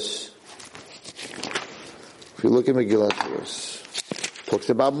Megillas Rus, talks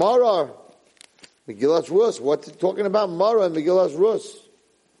about Marah. Megillas Rus. What's it talking about Marah and Megillas Rus?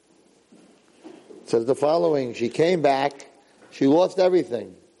 It says the following. She came back. She lost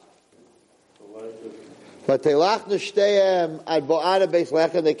everything. They came to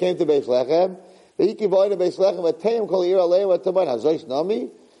Beis Lechem. Is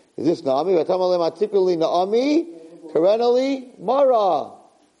this Nami? Karenali Mara.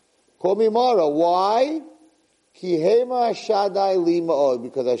 Call me Mara. Why?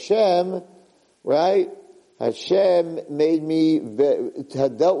 Because Hashem, right? Hashem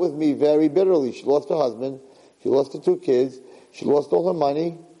had dealt with me very bitterly. She lost her husband. She lost her 2 kids. She lost all her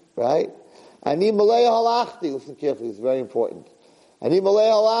money, right? Ani malei halachti. Listen carefully, it's very important. Ani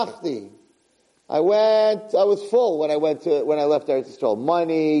malei halachti. I was full when I left Eretz Yisrael.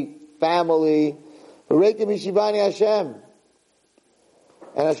 Money, family. Hareke mishivani Hashem.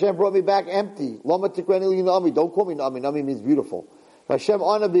 And Hashem brought me back empty. Lama tikreni li nami. Don't call me nami. Nami means beautiful. Hashem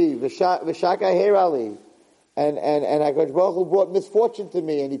anabi v'shaka herali. And HaKadosh Baruch Hu brought misfortune to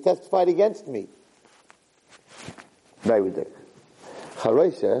me, and He testified against me. Very ridiculous.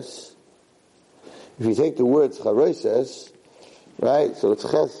 Charoises, if you take the words charoises, right, so it's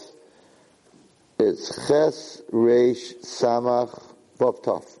ches, reish, samach, vav,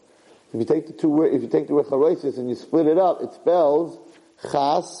 taf. If you take the word charoises and you split it up, it spells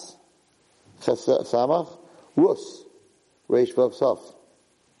chas, samach, rus, reish, vav, taf.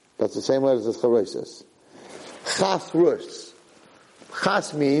 That's the same letters as charoises. Chas, rus.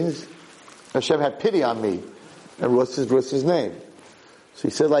 Chas means Hashem had pity on me. And Rus is Rus's name. So he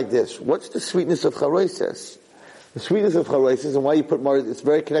said like this, what's the sweetness of charoises? The sweetness of charoises and why you put maror, it's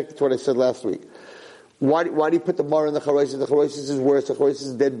very connected to what I said last week. Why do you put the maror in the charoises? The charoises is worse. The charoises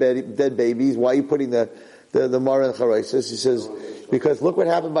is dead babies. Why are you putting the maror in the charoises? He says, because look what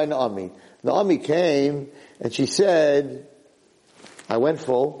happened by Naomi. Naomi came and she said, I went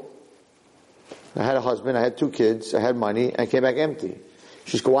full. I had a husband. I had 2 kids. I had money. I came back empty.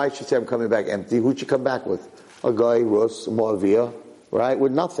 She said, why did she say I'm coming back empty? Who'd she come back with? A guy, Rus, Moavia, right?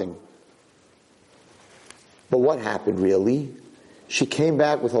 With nothing. But what happened really? She came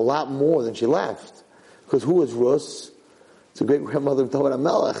back with a lot more than she left. Because who was Rus? It's a great grandmother of David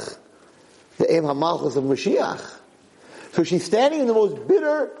HaMelech. The Eim HaMalchus of Mashiach. So she's standing in the most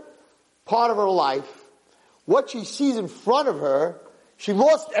bitter part of her life. What she sees in front of her, she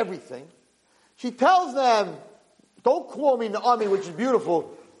lost everything. She tells them, don't call me Naomi, which is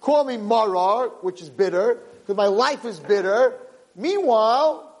beautiful. Call me Marar, which is bitter, because my life is bitter.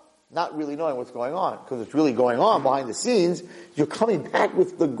 Meanwhile, not really knowing what's going on, because it's really going on behind the scenes, you're coming back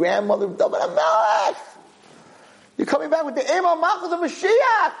with the grandmother of David HaMelech. You're coming back with the Eim HaMalchus of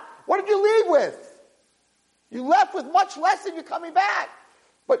Mashiach. What did you leave with? You left with much less than you're coming back.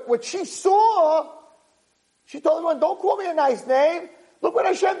 But what she saw, she told everyone, don't call me a nice name. Look what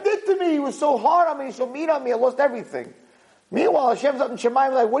Hashem did to me. He was so hard on me, so mean on me, I lost everything. Meanwhile, Hashem's up in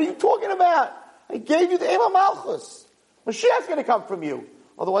Shemayim like, what are you talking about? I gave you the Eim HaMalchus. Mashiach's going to come from you.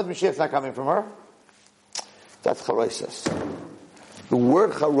 Otherwise, Mashiach's not coming from her. That's charoises. The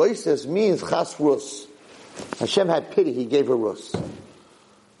word charoises means chas rus. Hashem had pity, He gave her rus.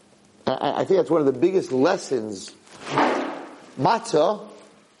 I think that's one of the biggest lessons. Matzah,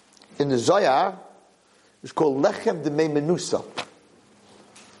 in the Zohar, is called lechem demei menusa.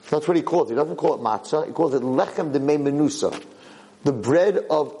 That's what he calls it. He doesn't call it matzah. He calls it lechem demei menusa. The bread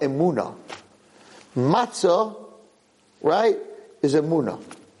of emunah. Matzah, right, is emunah.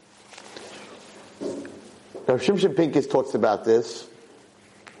 Now, Shimshon Pincus talks about this.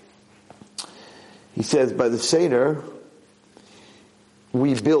 He says, by the Seder,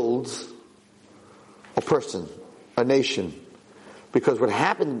 we build a person, a nation. Because what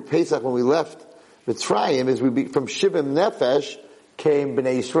happened in Pesach when we left Mitzrayim is from Shivim Nefesh came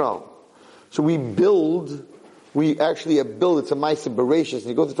Bnei Yisrael. So we actually build, it's a Ma'aseh Bereishis, and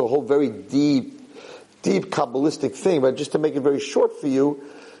he goes into a whole very deep Kabbalistic thing, but just to make it very short for you,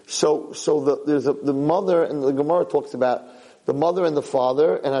 there's the mother, and the Gemara talks about the mother and the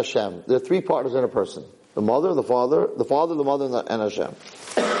father and Hashem. There are 3 partners in a person. The mother, the father, the mother, and Hashem.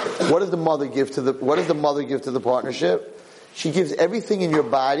 What does the mother give to the partnership? She gives everything in your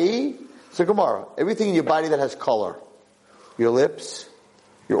body. So Gemara, everything in your body that has color. Your lips,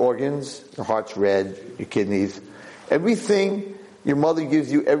 your organs, your heart's red, your kidneys. Everything your mother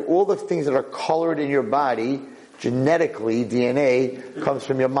gives you, all the things that are colored in your body, genetically, DNA, comes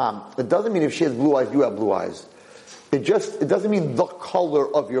from your mom. It doesn't mean if she has blue eyes, you have blue eyes. It doesn't mean the color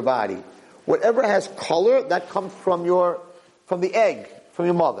of your body. Whatever has color, that comes from the egg, from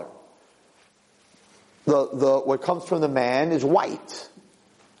your mother. What comes from the man is white.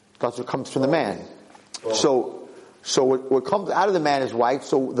 That's what comes from the man. So what comes out of the man is white.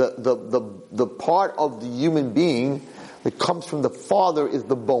 So the part of the human being that comes from the father is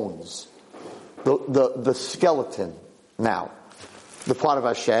the bones, the skeleton. Now, the part of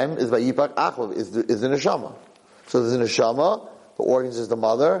Hashem is Vayipak Achlav, is the neshama. So there's a neshama, the organs is the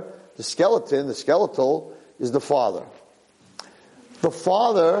mother, the skeletal is the father. The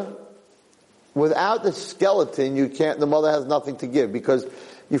father, without the skeleton, the mother has nothing to give, because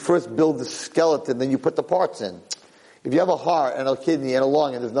you first build the skeleton, then you put the parts in. If you have a heart and a kidney and a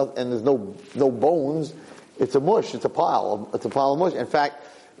lung and there's no bones, it's a mush, it's a pile of mush. In fact,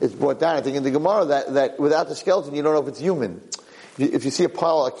 it's brought down, I think, in the Gemara that without the skeleton, you don't know if it's human. If you see a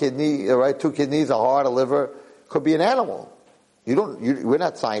pile of kidney, right, 2 kidneys, a heart, a liver, could be an animal. We're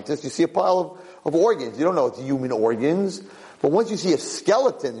not scientists. You see a pile of organs. You don't know it's human organs. But once you see a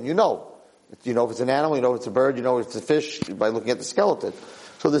skeleton, you know. You know if it's an animal, you know if it's a bird, you know if it's a fish by looking at the skeleton.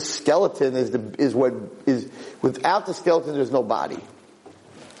 So the skeleton is what is, without the skeleton there's no body.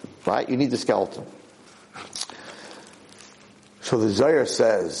 Right? You need the skeleton. So the Zohar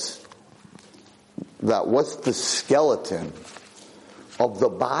says that what's the skeleton of the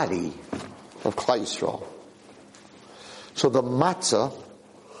body of Klal Yisrael? So the matzah,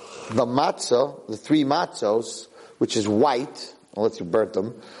 the 3 matzos, which is white, unless you burnt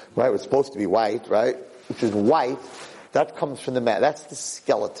them, right? It's supposed to be white, right? Which is white, that comes from the mat. That's the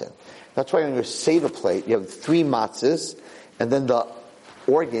skeleton. That's why on your Seder plate, you have 3 matzahs, and then the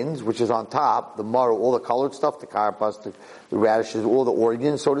organs, which is on top, the marrow, all the colored stuff, the carapace, the radishes, all the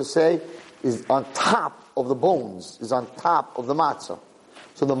organs, so to say, is on top of the bones, is on top of the matzah.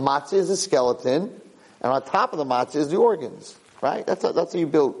 So the matzah is the skeleton, And on top of the matzah is the organs, right? That's how you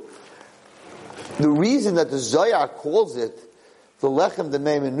build. The reason that the Zohar calls it the lechem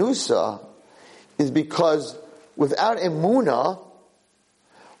d'mei menusa is because without emunah,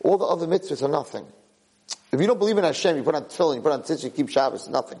 all the other mitzvahs are nothing. If you don't believe in Hashem, you put on tefillin, you put on tzitzit, you keep Shabbos,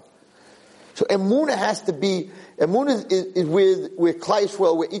 nothing. So emunah has to be, emunah is where Klal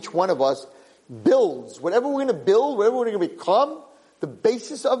Yisrael, where each one of us builds. Whatever we're going to build, whatever we're going to become, the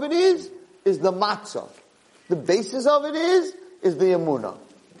basis of it is the matzah. The basis of it is the emunah.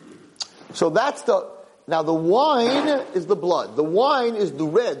 So now the wine is the blood. The wine is the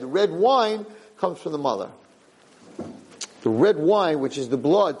red. The red wine comes from the mother. The red wine, which is the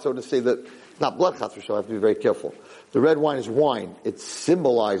blood, so to say, that not blood, chas v'shalom, I have to be very careful. The red wine is wine. It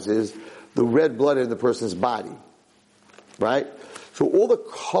symbolizes the red blood in the person's body. Right? So all the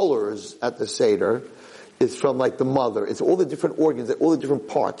colors at the Seder is from like the mother. It's all the different organs, all the different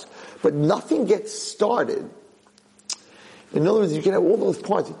parts. But nothing gets started. In other words, you can have all those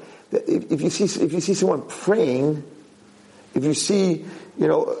parts. If you see someone praying, if you see,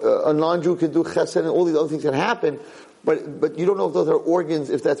 a non-Jew can do chesed and all these other things can happen, but you don't know if those are organs,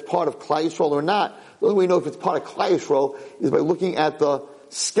 if that's part of Klal Yisrael or not. The only way you know if it's part of Klal Yisrael is by looking at the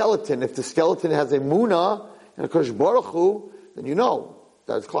skeleton. If the skeleton has a munah and a Kodesh Baruch Hu, then you know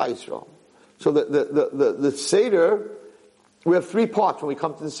that it's Klal Yisrael. So the Seder, we have three parts when we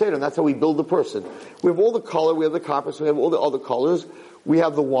come to the Seder, and that's how we build the person. We have all the color, we have the carpets, we have all the other colors. We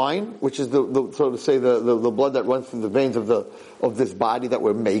have the wine, which is the so to say the blood that runs through the veins of this body that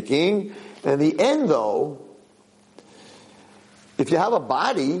we're making. And in the end, though, if you have a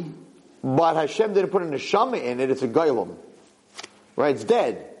body, but Hashem didn't put a neshama in it, it's a goylem, right? It's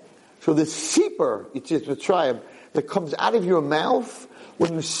dead. So the seeper, it's just a tribe that comes out of your mouth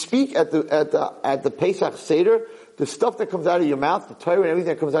when you speak at the Pesach Seder. The stuff that comes out of your mouth, the Torah and everything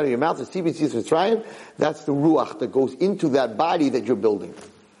that comes out of your mouth, the TBC's Mitzrayim, that's the Ruach that goes into that body that you're building.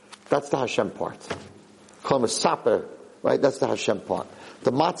 That's the Hashem part. Kol Saper, right? That's the Hashem part.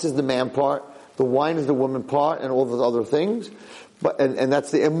 The matzah is the man part, the wine is the woman part, and all those other things. And that's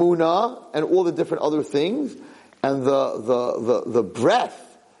the emunah, and all the different other things. And the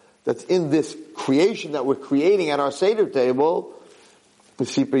breath that's in this creation that we're creating at our Seder table, the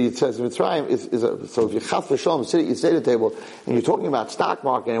Sipur it says in Mitzrayim so if you chas v'shalom sit at your Seder table and you're talking about stock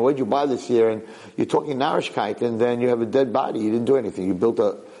market and what did you buy this year and you're talking narishkeit and then you have a dead body, you didn't do anything, you built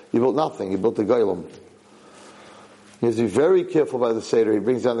nothing, you built a goylem. You have to be very careful by the Seder. He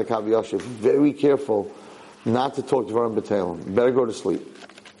brings down the Kav Yashiv, very careful not to talk to Dvarim B'Telem. You better go to sleep.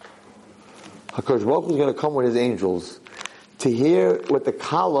 HaKadosh Baruch Hu is going to come with his angels to hear what the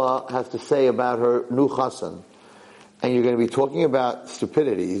Kala has to say about her new chassan. And you're going to be talking about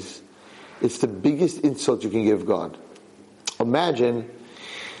stupidities. It's the biggest insult you can give God. Imagine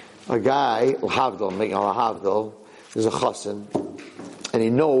a guy, making Lahavdil, is a chassan, and he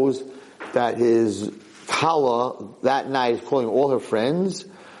knows that his Kala that night is calling all her friends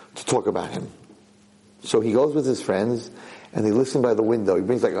to talk about him. So he goes with his friends, and they listen by the window. He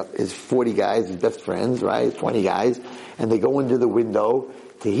brings his 40 guys, his best friends, right? 20 guys, and they go into the window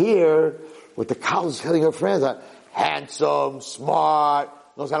to hear what the Kala is telling her friends. Handsome, smart,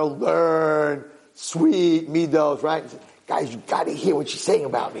 knows how to learn, sweet, midos, right? Guys, you gotta hear what she's saying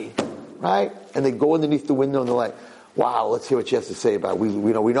about me, right? And they go underneath the window and they're like, wow, let's hear what she has to say about, we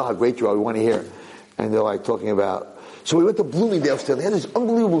know how great you are, we want to hear. And they're like talking about, so we went to Bloomingdale's sale, they had this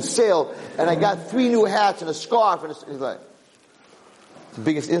unbelievable sale, and I got 3 new hats and a scarf, and he's like, the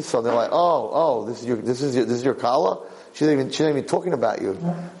biggest insult, they're like, oh, this is your Kala? She's not even talking about you.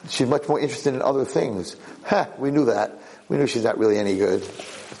 She's much more interested in other things. We knew that. We knew she's not really any good.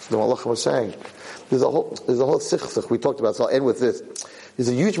 That's what the Malachim was saying. There's a whole sichsich we talked about, so I'll end with this. There's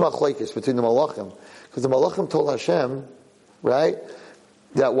a huge machlokes between the Malachim. Because the Malachim told Hashem, right,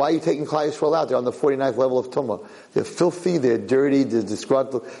 that why are you taking Klal Yisrael out? They're on the 49th level of Tumah. They're filthy, they're dirty, they're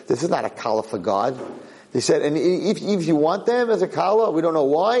disgruntled. This is not a Kala for God. They said, and if you want them as a Kala, we don't know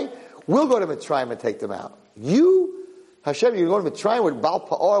why, we'll go to Mitzrayim and take them out. Hashem, you're going to Mitzrayim with Baal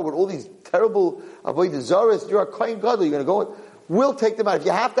Pa'ar, with all these terrible Avodah Zaros, you're a Kohen Gadol, you're going to go, we'll take them out. If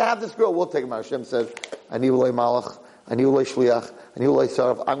you have to have this girl, we'll take them out. Hashem said, Ani ulei malach, Ani ulei shliach, Ani ulei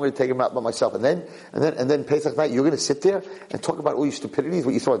saraf, I'm going to take them out by myself. And then Pesach night, you're going to sit there and talk about all your stupidities,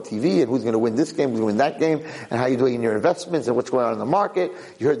 what you saw on TV, and who's going to win this game, who's going to win that game, and how you're doing in your investments, and what's going on in the market.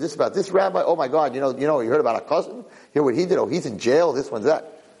 You heard this about this rabbi, oh my God, you heard about a cousin? Hear what he did, oh, he's in jail, this one's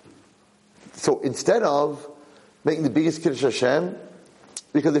that. So instead of making the biggest Kiddush Hashem,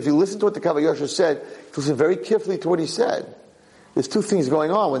 because if you listen to what the Kav Yasher said, listen very carefully to what he said. There's 2 things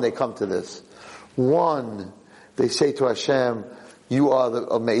going on when they come to this. One, they say to Hashem, you are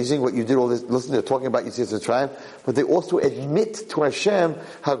amazing, what you did all this, listen, they're talking about Yetzias Mitzrayim, but they also admit to Hashem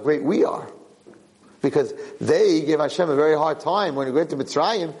how great we are. Because they gave Hashem a very hard time when we went to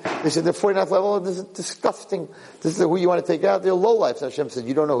Mitzrayim. They said they're 49th level, this is disgusting. This is who you want to take out. They're low lives. Hashem said,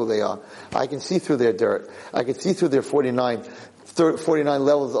 you don't know who they are. I can see through their dirt. I can see through their 49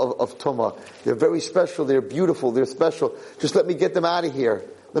 levels of Tumah. They're very special. They're beautiful. They're special. Just let me get them out of here.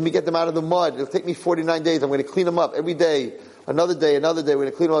 Let me get them out of the mud. It'll take me 49 days. I'm going to clean them up every day. Another day. We're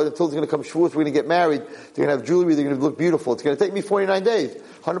going to clean them up until it's going to come Shavuos. We're going to get married. They're going to have jewelry. They're going to look beautiful. It's going to take me 49 days.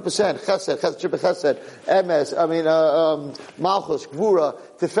 100%. Chesed, Chesed, Emes, Malchus, Gvura,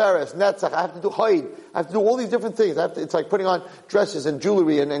 Tiferes, Netzach. I have to do Haid. I have to do all these different things. It's like putting on dresses and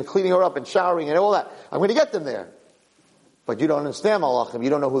jewelry and cleaning her up and showering and all that. I'm going to get them there. But you don't understand Malachim. You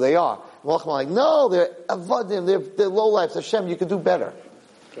don't know who they are. Malachim are like, no, they're Avadim. They're low lives. Hashem, you can do better.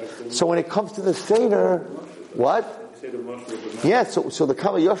 So when it comes to the Seder, what? Yeah, so the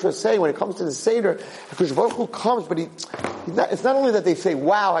Kama Yosha is saying when it comes to the Seder, because Baruch Hu comes, but it's not only that they say,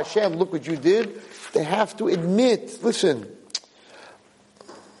 wow, Hashem, look what you did. They have to admit, listen,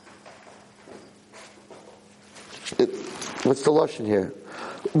 what's the Lashon here?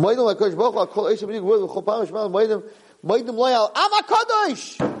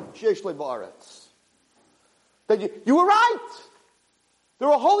 That you were right. They're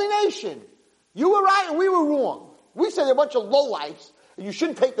a holy nation. You were right and we were wrong. We said they're a bunch of lowlifes and you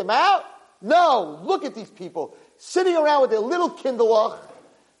shouldn't take them out. No, look at these people sitting around with their little kindlech,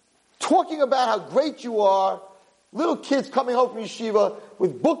 talking about how great you are. Little kids coming home from yeshiva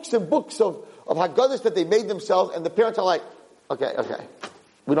with books and books of Haggadahs that they made themselves, and the parents are like, okay,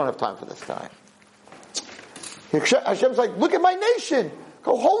 we don't have time for this time. Hashem's like, look at my nation.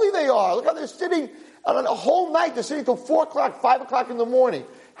 How holy they are. Look how they're sitting on a whole night. They're sitting till 4 o'clock, 5 o'clock in the morning.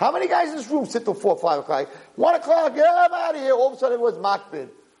 How many guys in this room sit till 4, 5 o'clock? 1 o'clock, yeah, I'm out of here. All of a sudden it was makbid.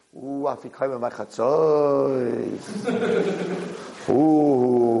 Ooh, afikayim machatzois.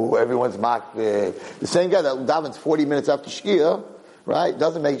 Ooh, everyone's makbid. The same guy that davens 40 minutes after Shkia, right?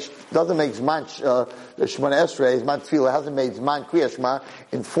 Doesn't make Zman Shemona Esrei, Zman Tefillah, hasn't made Zman Kriya Shema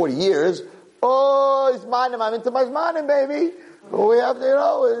in 40 years. Oh, Zmanim, I'm into my Zmanim, baby. We have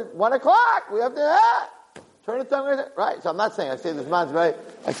to, 1 o'clock, we have to, turn it down, right? So I'm not saying, I say this man's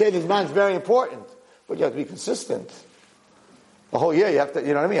very important, but you have to be consistent. The whole year you have to, you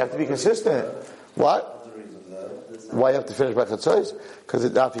know what I mean? You have to be consistent. What? Why you have to finish by Chatzos? Because the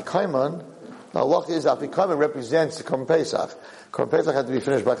Afikaiman, Allah is Afikaiman represents the Korban Pesach. Korban Pesach had to be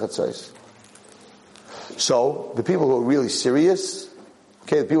finished by Chatzos. So, the people who are really serious,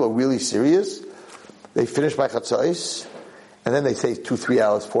 they finish by Chatzos, and then they say 2, 3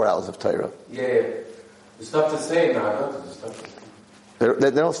 hours, 4 hours of Torah. Yeah. There's stuff to say now. They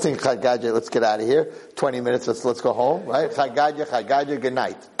don't think Chad Gadya, let's get out of here. 20 minutes, let's go home, right? Chad Gadya, good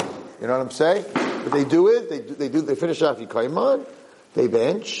night. You know what I'm saying? But they do it, they finish off Yikaiman, they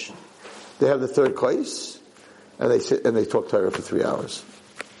bench, they have the third kais, and they sit and they talk Torah for 3 hours.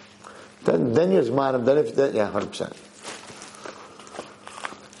 Then you're Zmanim, 100%.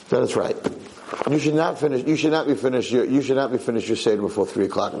 Then it's right. You should not be finished your Seder before 3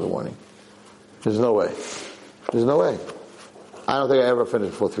 o'clock in the morning. There's no way. I don't think I ever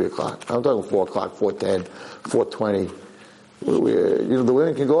finished before 3 o'clock. I'm talking 4 o'clock, 4:10, 4:20. The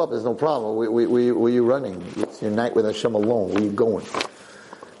women can go up, there's no problem. Where you running? It's your night with Hashem alone. Where you going?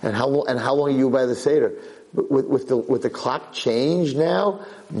 And how long are you by the Seder? With the clock change now,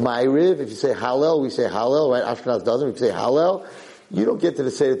 Ma'ariv, if you say Hallel, we say Hallel, right? Ashkenaz doesn't, we say Hallel. You don't get to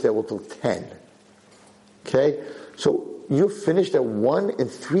the Seder table till 10. Okay? So, you're finished at 1 in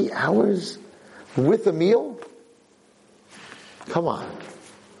 3 hours? With a meal? Come on.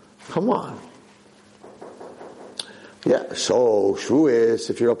 Yeah, so, Shavuos,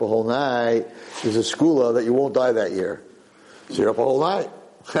 if you're up a whole night, there's a skula that you won't die that year. So you're up a whole night.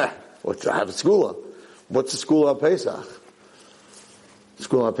 I have a skula. What's the skula on Pesach? The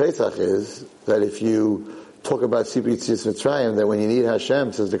skula on Pesach is that if you talk about Sipur Yetzias Mitzrayim, that when you need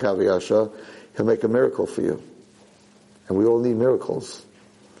Hashem, says the Kaviyasha, He'll make a miracle for you. And we all need miracles.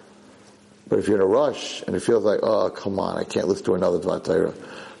 But if you're in a rush and it feels like, oh, come on, I can't listen to another Dvar Torah,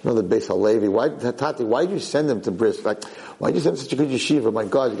 another Beis HaLevi. Why did you send them to Brisk? Like, why did you send them to such a good yeshiva? My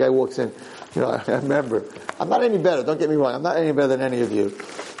God, the guy walks in. I remember. I'm not any better. Don't get me wrong. I'm not any better than any of you.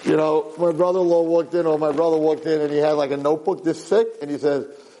 My brother-in-law walked in, or my brother walked in, and he had like a notebook this thick, and he says,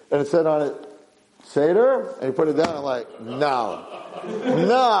 and it said on it, Seder, and he put it down. I'm like, no.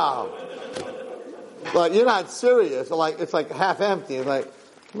 Like, you're not serious. Like, it's like half empty. I'm like,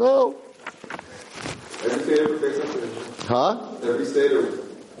 no. Every Seder takes something. Huh? Every Seder.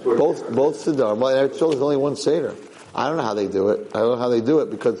 Both Seder. Well, there's only one Seder. I don't know how they do it. I don't know how they do it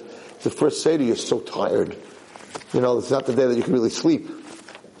because the first Seder you're so tired. It's not the day that you can really sleep.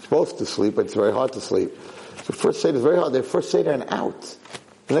 You're supposed to sleep, but it's very hard to sleep. The first Seder is very hard. They're first Seder and out.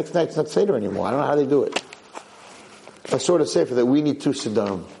 The next night it's not Seder anymore. I don't know how they do it. I sort of say for that we need 2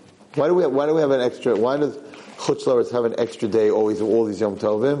 Siddharim. Why do we have an extra? Why does Chutz La'aretz have an extra day always of all these Yom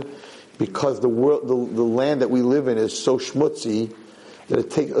Tovim? Because the land that we live in is so schmutzy that it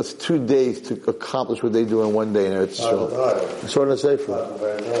takes us 2 days to accomplish what they do in 1day in Eretz Yisrael. That's what I'm saying for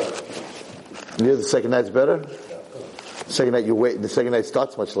you. The second night's better? The second night you wait. The second night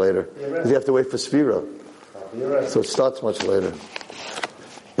starts much later. Because you have to wait for Sfira. So it starts much later.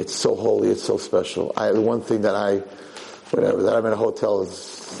 It's so holy, it's so special. The one thing that I'm in a hotel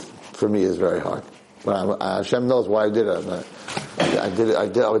for me is very hard. But Hashem knows why I did it. I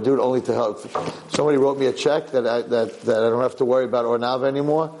would do it only to help. Somebody wrote me a check that I don't have to worry about Ornava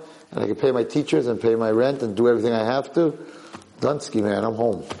anymore, and I can pay my teachers and pay my rent and do everything I have to. Dunsky, man, I'm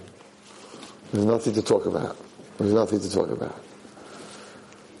home. There's nothing to talk about. The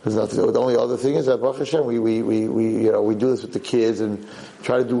only other thing is that Baruch Hashem, we do this with the kids and we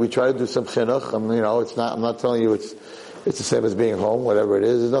try to do some chinuch. I'm not telling you it's the same as being home, whatever it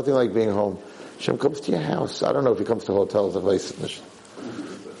is. There's nothing like being home. Hashem comes to your house. I don't know if he comes to hotels or places.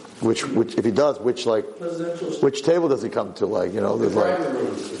 Which if he does, which table does he come to? There's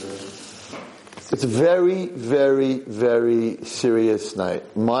it's a very, very, very serious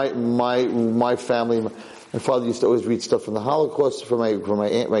night. My family, my father used to always read stuff from the Holocaust, from my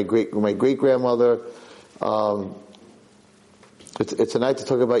aunt, my great grandmother. It's a night to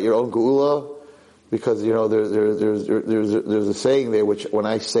talk about your own geula, because there's a saying there which when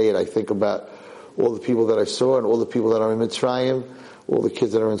I say it I think about all the people that I saw and all the people that are in Mitzrayim, all the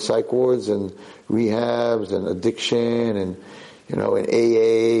kids that are in psych wards and rehabs and addiction and and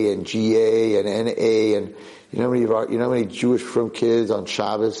AA and GA and NA and how many Jewish frum kids on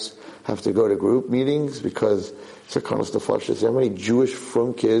Shabbos have to go to group meetings because it's a Kanos Nefashis. How many Jewish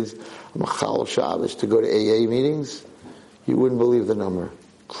frum kids on Machal Shabbos to go to AA meetings? You wouldn't believe the number.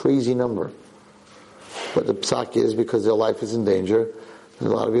 Crazy number. But the psak is because their life is in danger.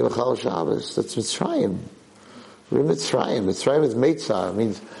 There's a lot of people Machal Shabbos. That's Mitzrayim. We're in Mitzrayim. Mitzrayim is Meitzah. It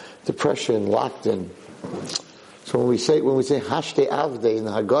means depression, locked in. So when we say Hashte Avde in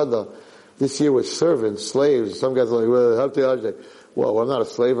the Haggadah, this year was servants, slaves. Some guys are like, well, Hashte Avde. Well, I'm not a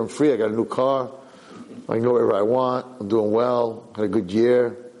slave. I'm free. I got a new car. I can go wherever I want. I'm doing well. Had a good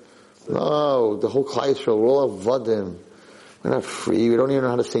year. No, the whole Klal Yisrael, we're all avadim. We're not free. We don't even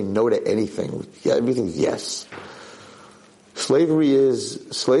know how to say no to anything. Yeah, everything's yes. Freedom is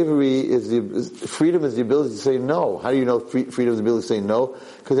the ability to say no. How do you know freedom is the ability to say no?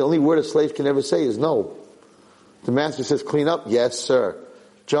 Because the only word a slave can ever say is no. The master says, clean up, yes, sir.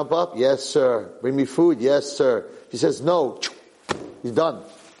 Jump up, yes, sir. Bring me food, yes, sir. He says no, he's done.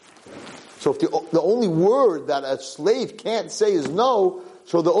 So if the only word that a slave can't say is no,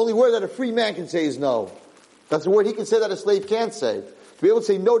 so the only word that a free man can say is no. That's the word he can say that a slave can't say. To be able to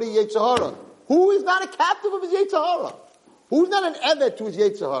say no to Yetzer Hara. Who is not a captive of his Yetzer Hara? Who's not an evet to his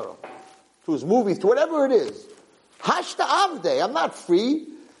Yetzer Hara? To his movies, to whatever it is. Hashta Avdei, I'm not free.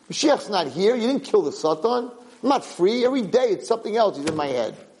 Mashiach's not here. You didn't kill the Satan. I'm not free. Every day it's something else is in my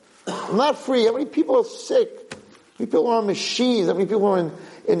head. I'm not free. How many people are sick? How many people are on machines? How many people are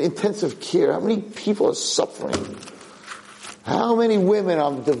in intensive care? How many people are suffering? How many women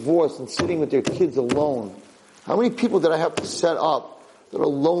are divorced and sitting with their kids alone? How many people did I have to set up that are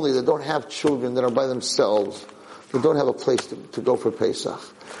lonely, that don't have children, that are by themselves, that don't have a place to go for Pesach?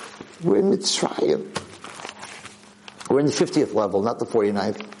 We're in Mitzrayim. We're in the 50th level, not the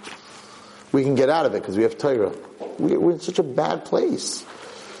 49th. We can get out of it because we have Torah. We're in such a bad place.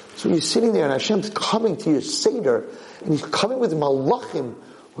 So you're sitting there and Hashem's coming to your Seder and He's coming with Malachim.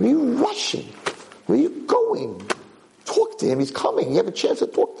 Where are you rushing? Where are you going? Talk to Him. He's coming. You have a chance to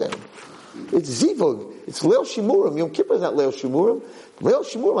talk to Him. It's Zivug. It's Leil Shimurim. Yom Kippur is not Leil Shimurim. Leil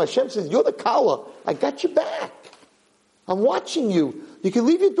Shimurim, Hashem says, you're the Kala. I got your back. I'm watching you. You can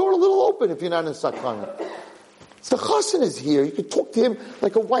leave your door a little open if you're not in Sakana. The chassan is here. You can talk to him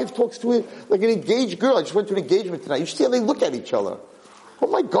like a wife talks to him, like an engaged girl. I just went to an engagement tonight. You see how they look at each other. Oh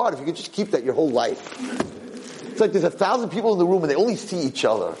my God, if you could just keep that your whole life. It's like there's 1,000 people in the room and they only see each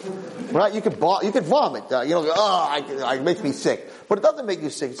other. Right? You could vomit. It makes me sick. But it doesn't make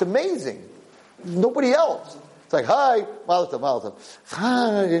you sick. It's amazing. There's nobody else. It's like, hi, Malatam.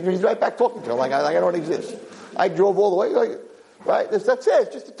 Hi, he's right back talking to him like I don't exist. I drove all the way. Right? That's it.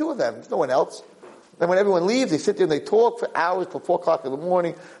 It's just the two of them. There's no one else. Then when everyone leaves, they sit there and they talk for hours till 4 o'clock in the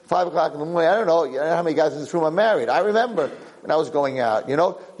morning, 5 o'clock in the morning. I don't know how many guys in this room are married. I remember when I was going out. You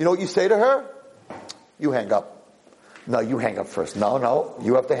know what you say to her? You hang up. No, you hang up first. No,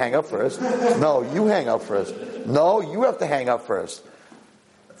 you have to hang up first. No, you hang up first. No, you have to hang up first.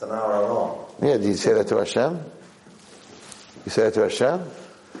 That's an hour long. Yeah, do you say that to Hashem? You say that to Hashem?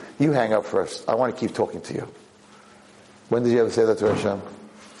 You hang up first. I want to keep talking to you. When did you ever say that to Hashem?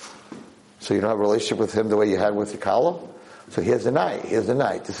 So you don't have a relationship with Him the way you had with your Kala? So here's the night.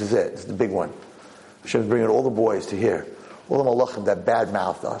 This is it. This is the big one. Hashem's bringing all the boys to here. All the malachim that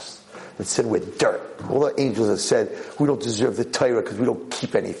bad-mouthed us. That said we're dirt. All the angels that said we don't deserve the Torah because we don't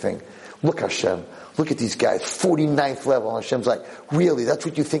keep anything. Look, Hashem. Look at these guys. 49th level. And Hashem's like, really? That's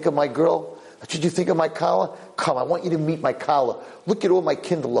what you think of my girl? That's what you think of my Kala? Come, I want you to meet my Kala. Look at all my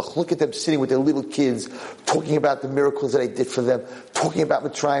kinderlach. Look at them sitting with their little kids, talking about the miracles that I did for them, talking about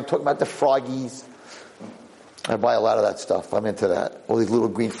Mitzrayim, talking about the froggies. I buy a lot of that stuff. I'm into that. All these little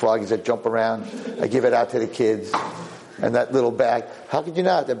green froggies that jump around. I give it out to the kids. And that little bag. How could you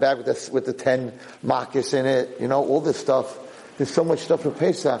not? That bag with the 10 makas in it. You know, all this stuff. There's so much stuff for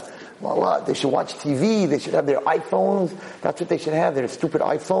Pesach. Well, they should watch TV. They should have their iPhones. That's what they should have. Their stupid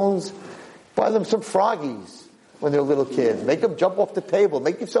iPhones. Buy them some froggies when they're little kids. Make them jump off the table.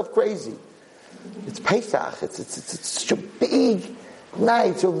 Make yourself crazy. It's Pesach. It's such a big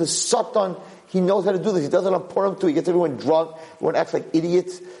night. So the Satan, he knows how to do this. He does it on Purim too. He gets everyone drunk. Everyone acts like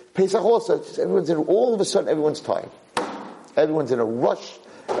idiots. Pesach also, all of a sudden everyone's tired. Everyone's in a rush.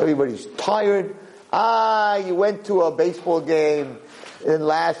 Everybody's tired. You went to a baseball game in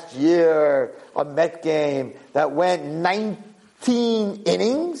last year, a Met game that went 19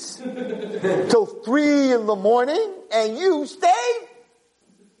 innings till 3 in the morning, and you stayed?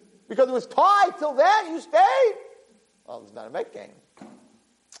 Because it was tied till then, you stayed? Well, it's not a Met game.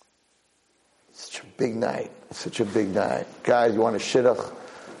 Such a big night. Such a big night. Guys, you want a shidduch?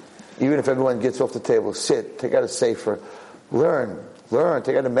 Even if everyone gets off the table, sit, take out a sefer, learn,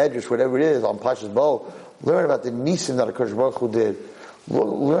 take out a medrash, whatever it is, on Pashas Bo, learn about the nisim that HaKadosh Baruch Hu did.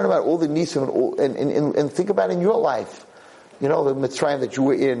 Learn about all the nisim and think about it in your life. You know, the Mitzrayim that you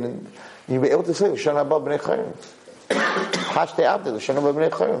were in, and you'll be able to say, L'shana haba b'nei chayim. Hashtei abdei, L'shana haba b'nei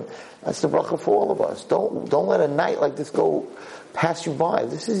chayim. That's the bracha for all of us. Don't let a night like this go pass you by.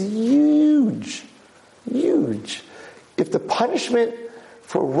 This is huge. Huge. If the punishment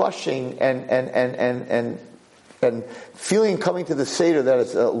for rushing and feeling coming to the Seder that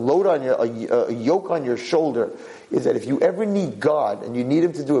it's a load on your, a yoke on your shoulder, is that if you ever need God and you need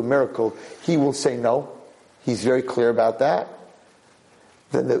Him to do a miracle, He will say no. He's very clear about that.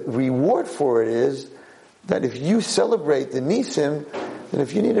 Then the reward for it is that if you celebrate the Nisim, then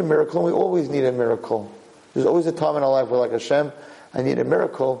if you need a miracle, and we always need a miracle. There's always a time in our life where, like, Hashem, I need a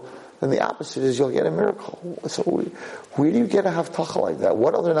miracle. Then the opposite is you'll get a miracle. So where do you get a haftacha like that?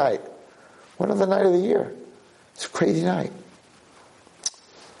 What other night? What other night of the year? It's a crazy night.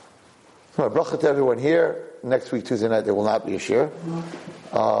 So my bracha to everyone here. Next week, Tuesday night, there will not be a shir.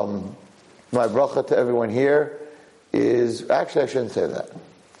 My bracha to everyone here is, actually I shouldn't say that.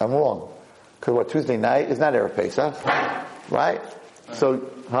 I'm wrong. Because Tuesday night is not Erev Pesach. Right? So,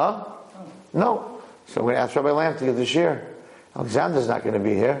 No. So I'm going to ask Rabbi Lamb to give the shir. Alexander's not going to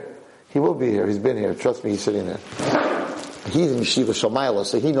be here. He will be here. He's been here. Trust me, he's sitting there. He's in Yeshiva Shomayla,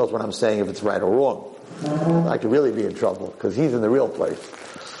 so he knows what I'm saying, if it's right or wrong. I could really be in trouble, because he's in the real place.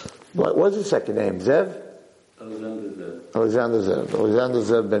 What's his second name? Zev? Alexander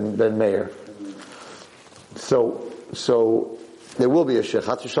Zev Ben Meir. So there will be a shir.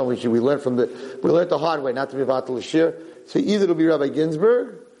 We learned the hard way not to be vatal a shir. So either it'll be Rabbi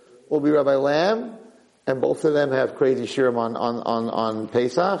Ginsburg or it'll be Rabbi Lamb, and both of them have crazy shirim on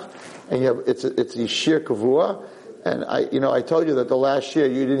Pesach, and it's a shir kavua. And I told you that the last year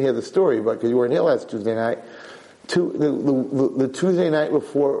you didn't hear the story, but because you weren't here last Tuesday night. The Tuesday night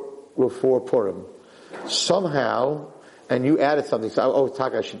before Purim, somehow, and you added something. So,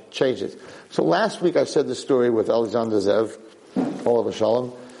 Taka, I should change this. So last week I said the story with Alexander Zev, all of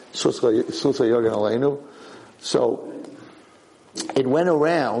Shalom, Susa Yogan Aleinu. So it went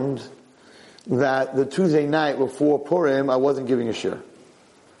around that the Tuesday night before Purim I wasn't giving a shir,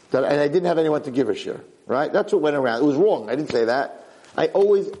 and I didn't have anyone to give a shir. Right? That's what went around. It was wrong. I didn't say that.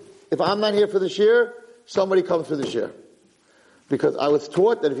 If I'm not here for the shir, somebody comes for the shir. Because I was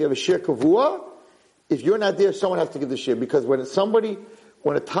taught that if you have a shir kavua, if you're not there, someone has to give the shir. Because when a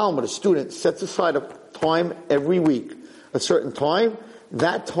Talmud, a student, sets aside a time every week, a certain time,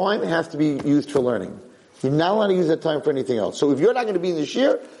 that time has to be used for learning. You're not allowed to use that time for anything else. So if you're not going to be in the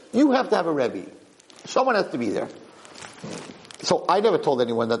shir, you have to have a rebbe. Someone has to be there. So I never told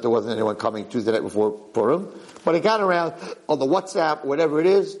anyone that there wasn't anyone coming Tuesday night before Purim, but it got around on the WhatsApp, whatever it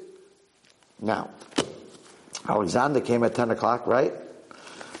is. Now, Alexander came at 10 o'clock, right?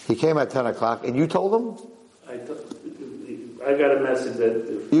 He came at 10 o'clock, and you told him? I got a message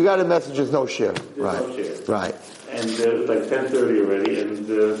that You got a message, there's no share. there's Right. no share. Right. And it was like 10:30 already,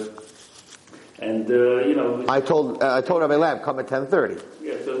 and you know. I told Rabbi Lamb, come at 10:30.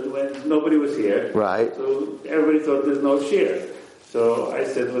 Yeah, so when nobody was here. Right. So everybody thought there's no share. So I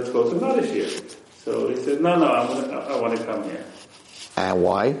said, let's go to another share. So he said, no, I want to come here. And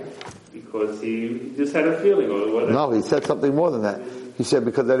why? Because he just had a feeling or whatever. No, he said something more than that. He said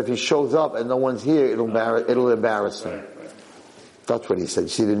because that if he shows up and no one's here, it'll embarrass him. Right. That's what he said.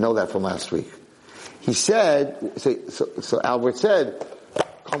 She didn't know that from last week. He said, so Albert said,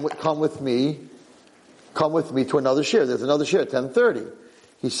 come with me to another share. There's another share at 10:30.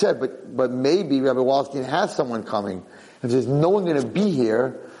 He said, but maybe Rabbi Wallerstein has someone coming. If there's no one going to be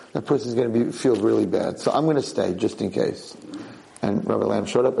here, that person's going to feel really bad. So I'm going to stay just in case. And Rabbi Lamb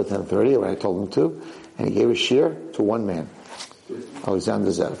showed up at 10:30 when I told him to, and he gave a share to one man,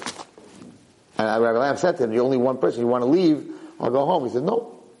 Alexander Zev. And Rabbi Lamb said to him, "The only one person, you want to leave, I'll go home." He said,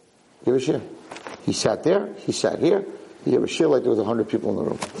 "No, give a share." He sat there, he sat here, he gave a share like there was 100 people in the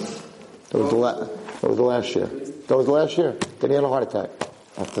room. That was the last year. That was the last year. Then he had a heart attack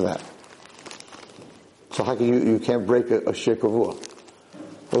after that. So how can you can't break a shir kavua?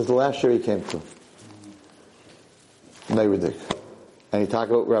 That was the last year he came to. Neighbordick. And he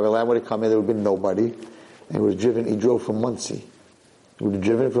talked about Rabbi Lamb would have come in, there would have been nobody. And he drove from Muncie. He would have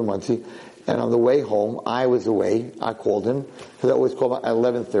driven from Muncie. And on the way home, I was away. I called him. Because I always call him at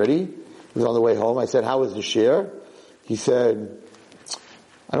 11:30. He was on the way home. I said, how was the shir? He said,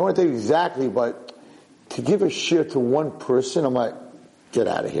 I don't want to tell you exactly, but to give a shir to one person, I'm like, get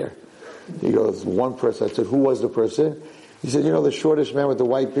out of here. He goes, one person. I said, who was the person? He said, the shortest man with the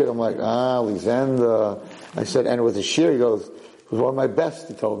white beard. I'm like, Alexander. I said, and it was a shir. He goes, it was one of my best,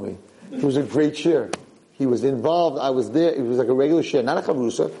 he told me. It was a great shir. He was involved. I was there. It was like a regular shir, not a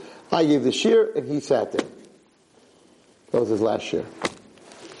chavrusa. I gave the shir, and he sat there. That was his last shir.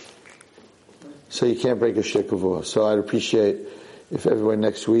 So you can't break a shir kavua. So I'd appreciate if everyone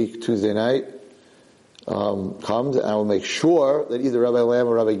next week, Tuesday night, comes, and I will make sure that either Rabbi Lamb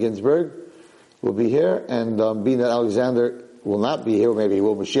or Rabbi Ginsburg will be here, and being that Alexander will not be here, or maybe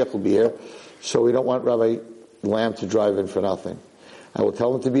Mashiach will be here, so we don't want Rabbi Lamb to drive in for nothing. I will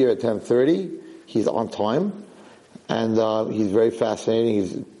tell him to be here at 10:30. He's on time, and he's very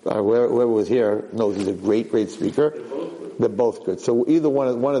fascinating. Whoever was here knows he's a great, great speaker. They're both good. So either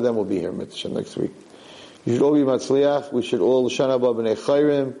one of them will be here, Mitzvah, next week. You should all be Matzliach. We should all Shana Haba B'nei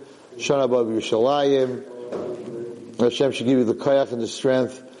Chayrim, Shana Haba B'Yushalayim. Hashem should give you the kayach and the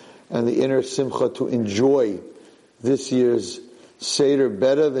strength and the inner simcha to enjoy this year's Seder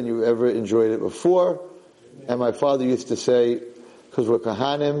better than you ever enjoyed it before. And my father used to say, because we're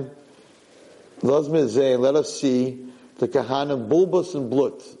Kahanim, let us see the Kahanim bulbus and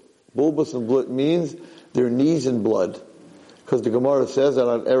blut. Bulbus and blut means their knees in blood. Because the Gemara says that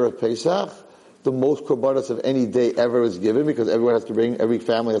on Erev Pesach, the most korbanos of any day ever is given, because every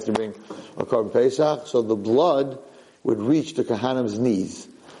family has to bring a korban Pesach, so the blood would reach the Kahanim's knees.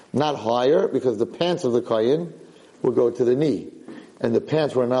 Not higher, because the pants of the Kayin would go to the knee. And the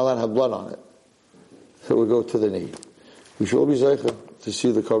pants were not allowed to have blood on it. So it would go to the knee. We should all be zeicha to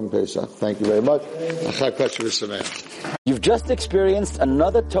see the korban Pesach. Thank you very much. You've just experienced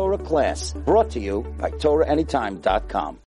another Torah class brought to you by TorahAnytime.com.